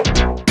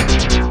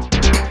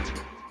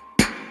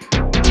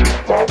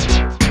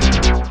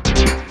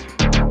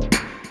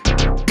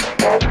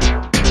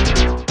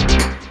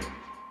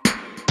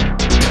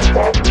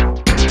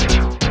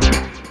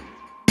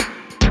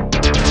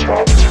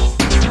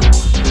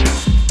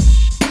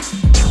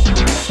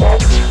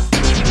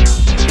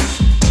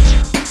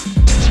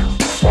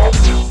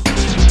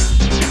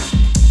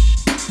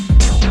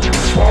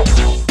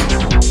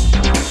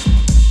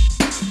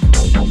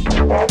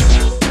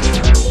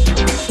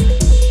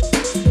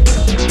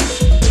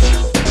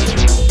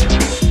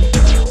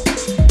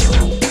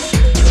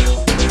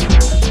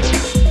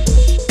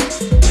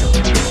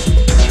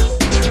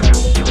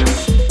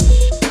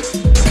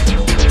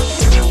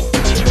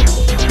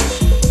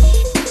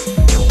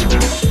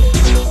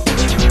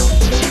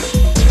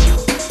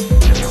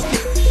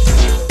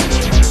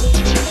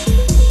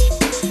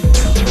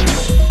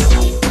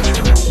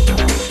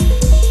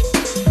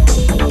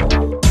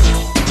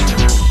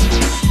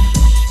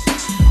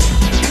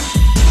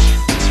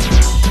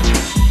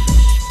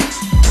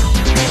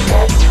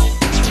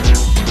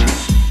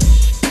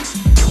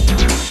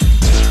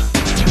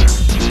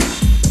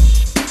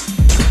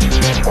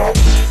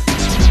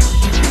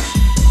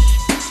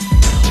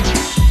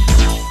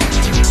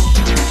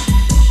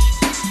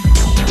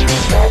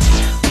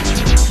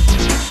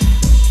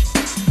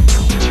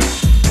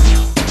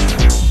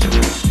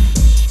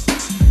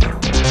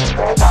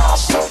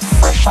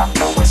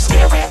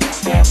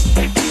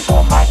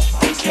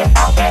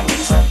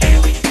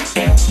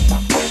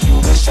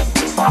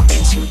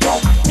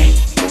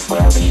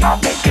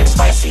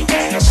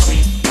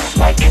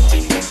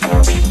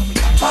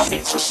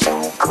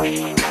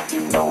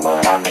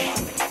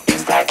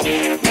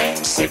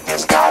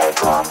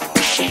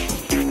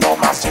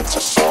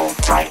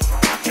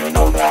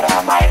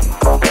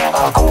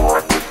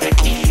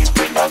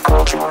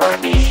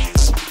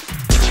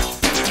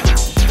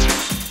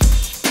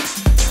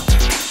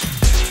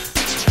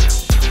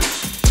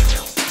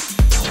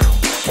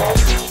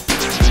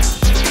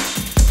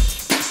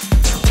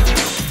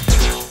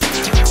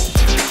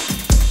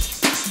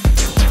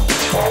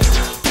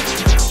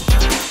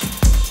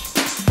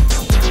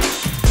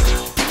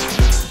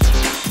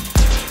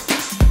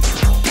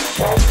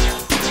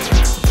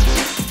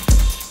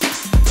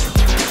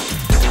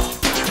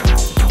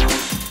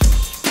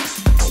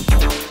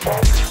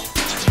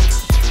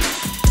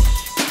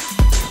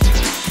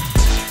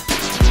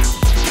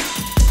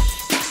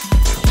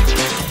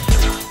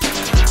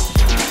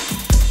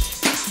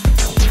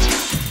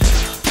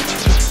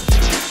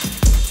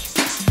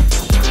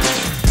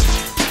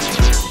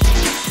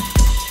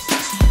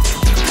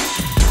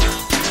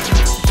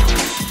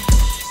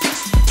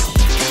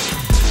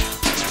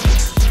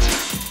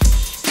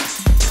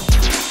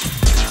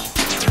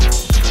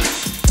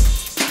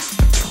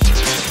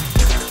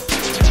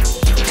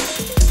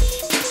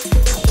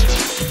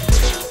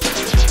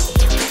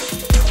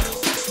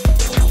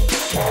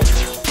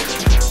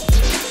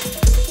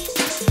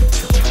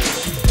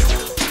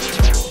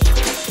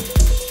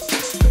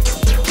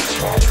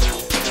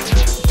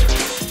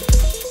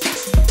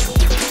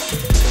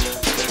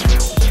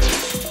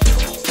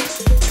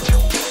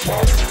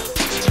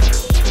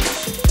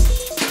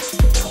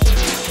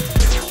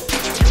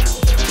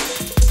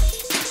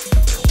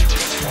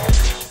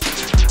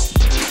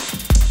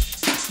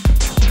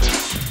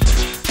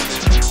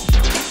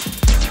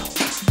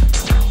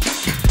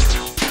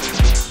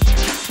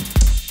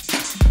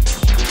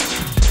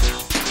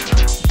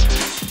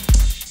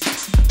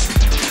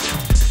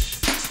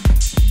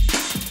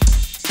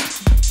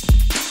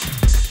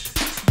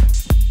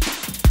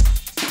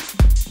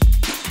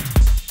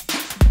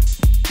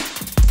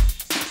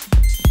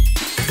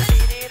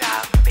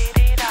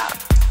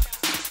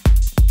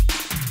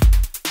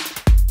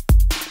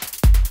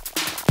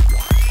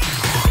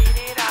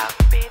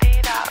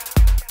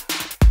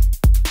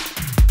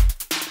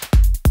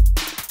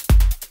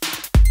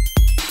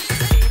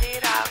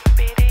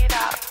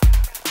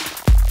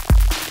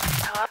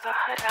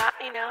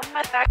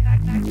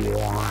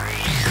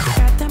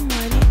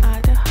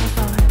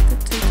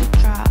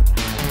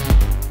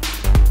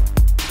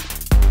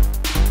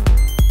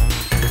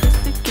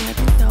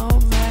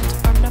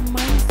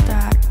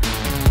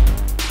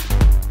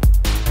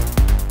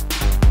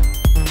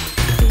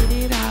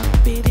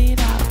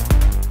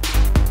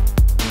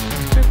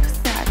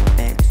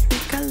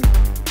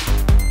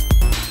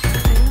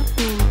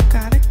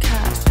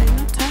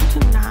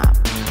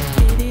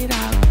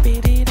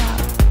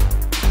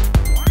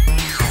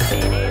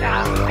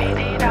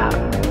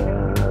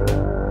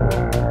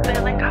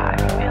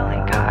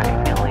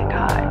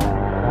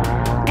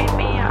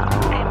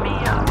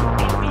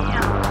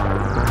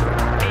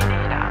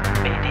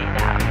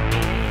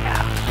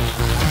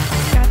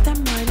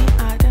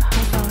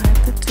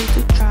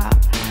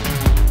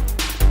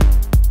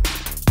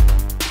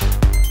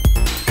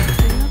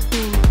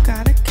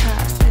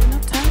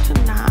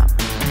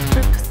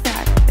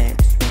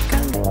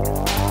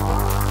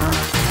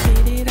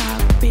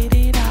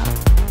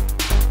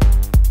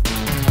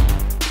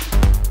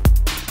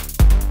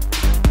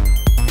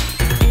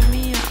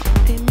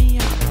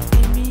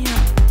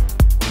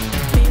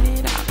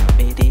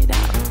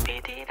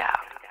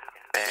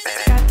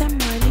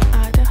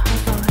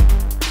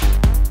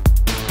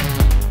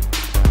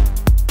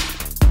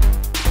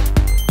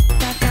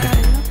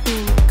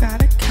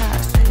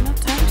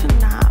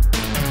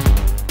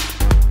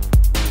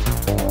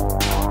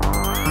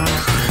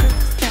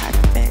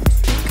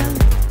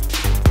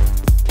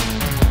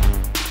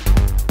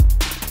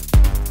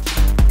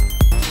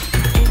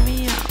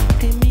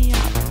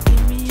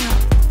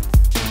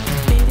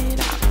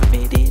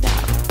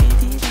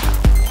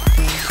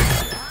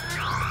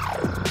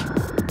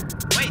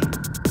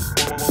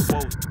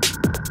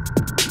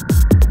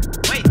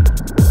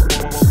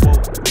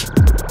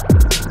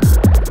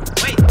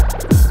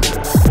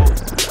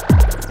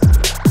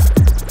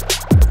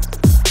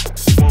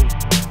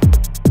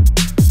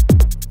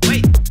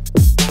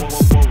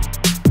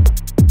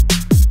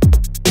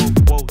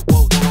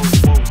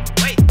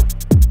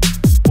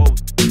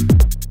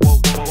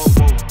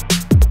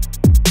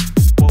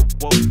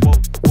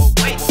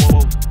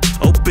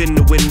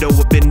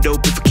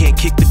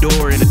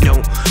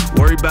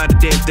 about a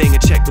damn thing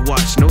and check the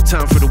watch. No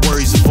time for the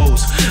worries and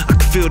woes. I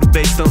can feel the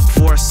bass thump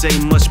before I say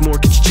much more.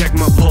 Can you check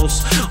my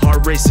pulse?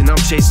 Heart racing, I'm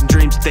chasing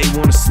dreams. They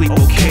wanna sleep,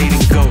 okay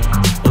then go.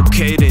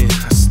 Okay then,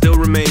 I still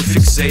remain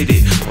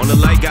fixated on the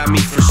light, got me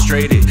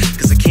frustrated,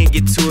 cause I can't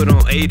get to it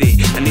on 80.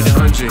 I need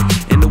 100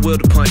 in the will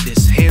to punt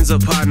this. Hands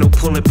up high, no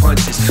pulling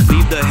punches.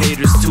 Leave the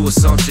haters to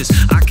assumptions.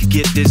 I could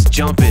get this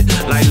jumping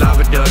like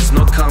lava does.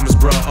 No commas,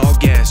 bruh, all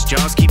gas.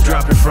 Jaws keep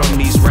dropping from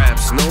these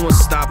raps. No one's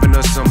stopping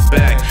us, I'm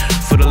back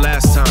for the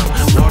last time.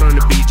 Water on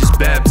the beat, just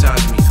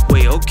baptize me.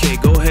 Wait, okay,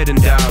 go ahead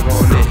and dive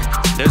on it.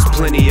 There's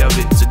plenty of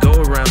it to go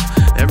around.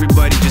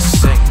 Everybody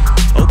just sing.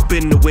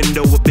 Open the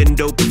window, a bend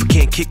open. If I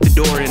can't kick the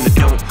door in, I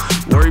don't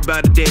worry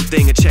about a damn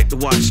thing and check the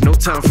watch. No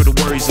time for the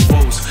worries and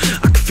woes.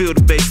 I can feel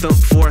the bass thump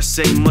before I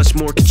say much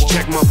more. Can you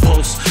check my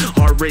pulse?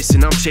 Heart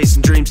racing, I'm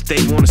chasing dreams.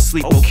 They wanna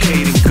sleep,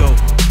 okay then go.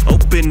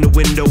 Open the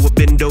window, a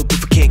bend open.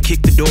 If I can't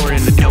kick the door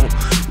in, I don't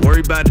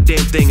worry about a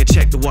damn thing and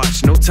check the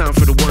watch. No time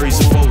for the worries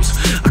and woes.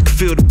 I can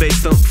feel the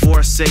bass thump before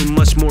I say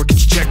much more. Can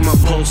you check my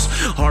pulse?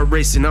 Heart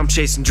racing, I'm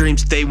chasing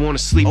dreams. They wanna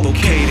sleep,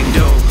 okay then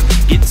don't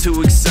get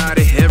too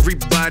excited.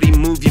 Everybody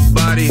move your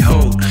body,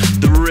 hold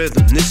the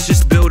rhythm. This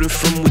just building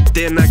from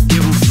within, I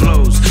give them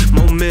flows.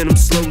 Momentum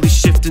slowly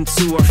shifting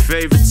to our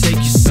favorite. Take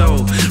your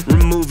soul,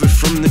 remove it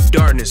from the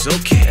darkness.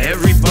 Okay,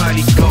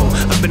 everybody go.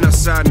 I've been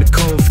outside in the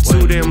cold for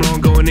too damn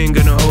long, going in,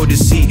 gonna hold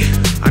this heat.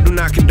 I do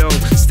not condone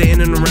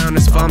standing around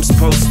as if I'm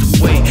supposed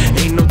to wait.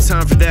 Ain't no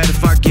time for that.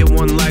 If I get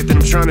one life, then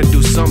I'm trying to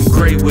do something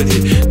great with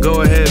it.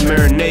 Go ahead,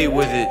 marinate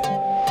with it.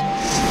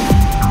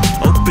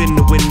 Open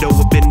the window,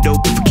 a bend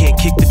open. If I can't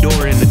kick the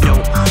door in, I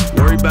don't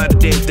worry about a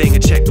damn thing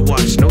and check the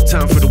watch. No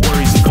time for the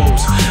worries and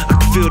woes. I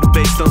can feel the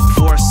bass thump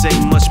before I say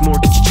much more.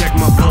 Can you check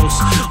my pulse?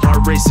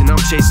 Heart racing,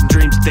 I'm chasing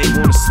dreams. They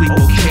wanna sleep,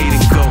 okay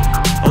then go.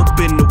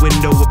 Open the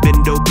window, a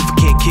bend open. If I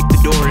can't kick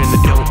the door in, I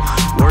don't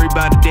worry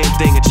about a damn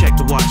thing and check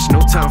the watch.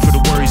 No time for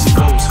the worries and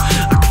woes.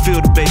 I can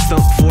feel the bass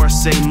thump before I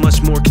say much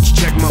more. Can you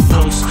check my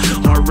pulse?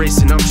 Heart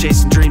racing, I'm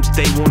chasing dreams.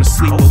 They wanna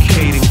sleep,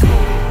 okay then go.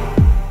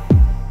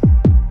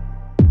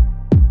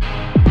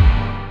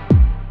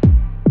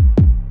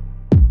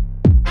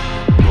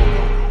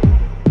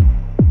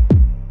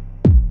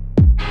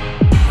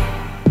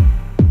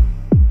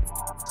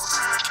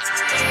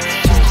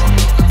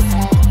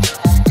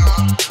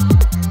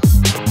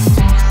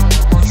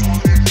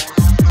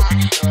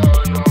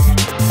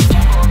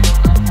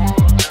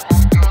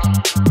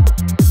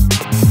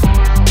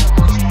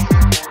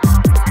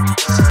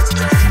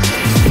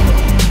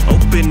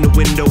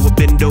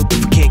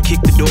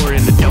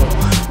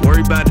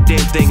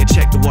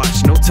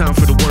 Time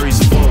for the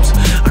worries and woes.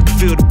 I can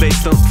feel the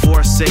bass thump before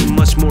I say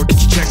much more. Can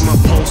you check my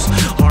pulse?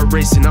 Heart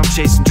racing, I'm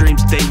chasing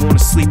dreams. They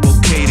wanna sleep,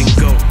 okay then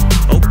go.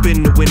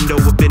 Open the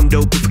window, a bend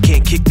open. If I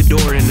can't kick the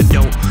door in, I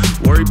don't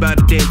worry about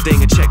a damn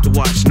thing and check the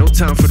watch. No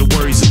time for the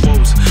worries and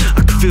woes.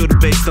 I can feel the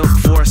bass thump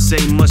before I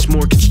say much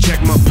more. Can you check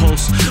my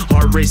pulse?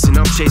 Heart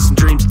racing, I'm chasing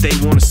dreams. They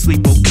wanna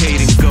sleep,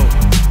 okay then go.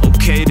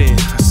 Okay then,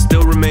 I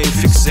still remain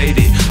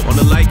fixated on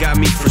the light,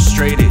 got me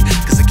frustrated,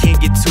 cause I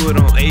can't get to it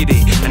on 80.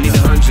 I need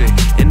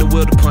 100 in the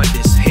will to punt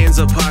this. Hands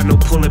up high, no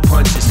pulling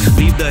punches.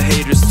 Leave the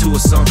haters to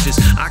assumptions.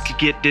 I could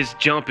get this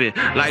jumping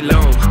like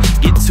long.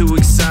 Get too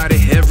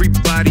excited,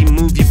 everybody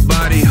move your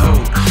body,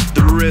 hold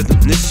the rhythm.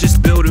 This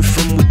just building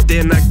from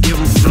within, I give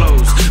them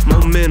flows.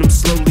 Momentum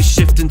slowly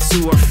shifting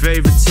to our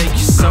favorite. Take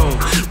your soul,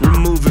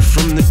 remove it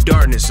from the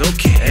darkness.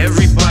 Okay,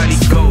 everybody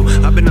go.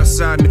 I've been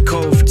outside in the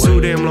cold for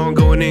too damn long,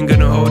 going in,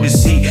 gonna hold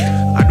this heat.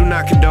 I do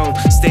not condone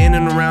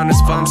standing around as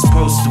if I'm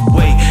supposed to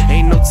wait.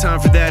 Ain't no time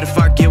for that. If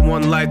I get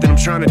one life, then I'm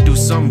trying to do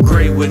something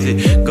great with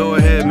it. Go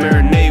ahead,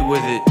 marinate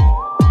with it.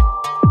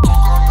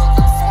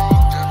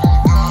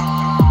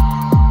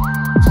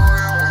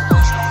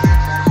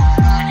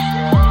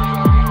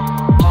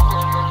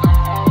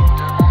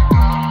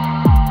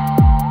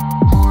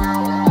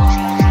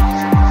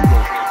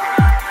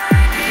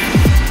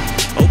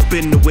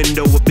 Open the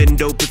window, a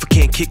bend open. If I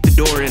can't kick the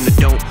door in, I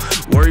don't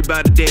worry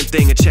about a damn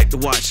thing and check the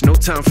watch. No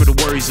time for the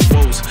worries and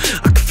woes.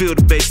 I can feel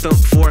the bass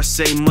thump before I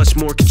say much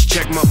more. Can you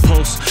check my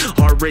pulse?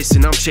 Heart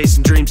racing, I'm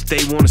chasing dreams.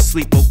 They wanna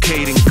sleep,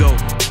 okay then go.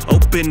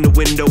 Open the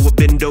window, a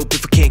bend open.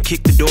 If I can't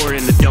kick the door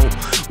in, I don't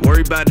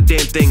worry about a damn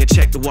thing and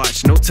check the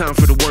watch. No time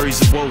for the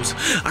worries and woes.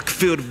 I can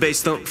feel the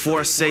bass thump before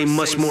I say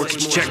much more. Can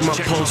you check my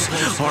pulse?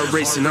 Heart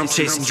racing, I'm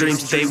chasing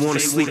dreams. They wanna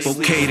sleep,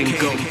 okay then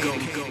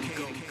go.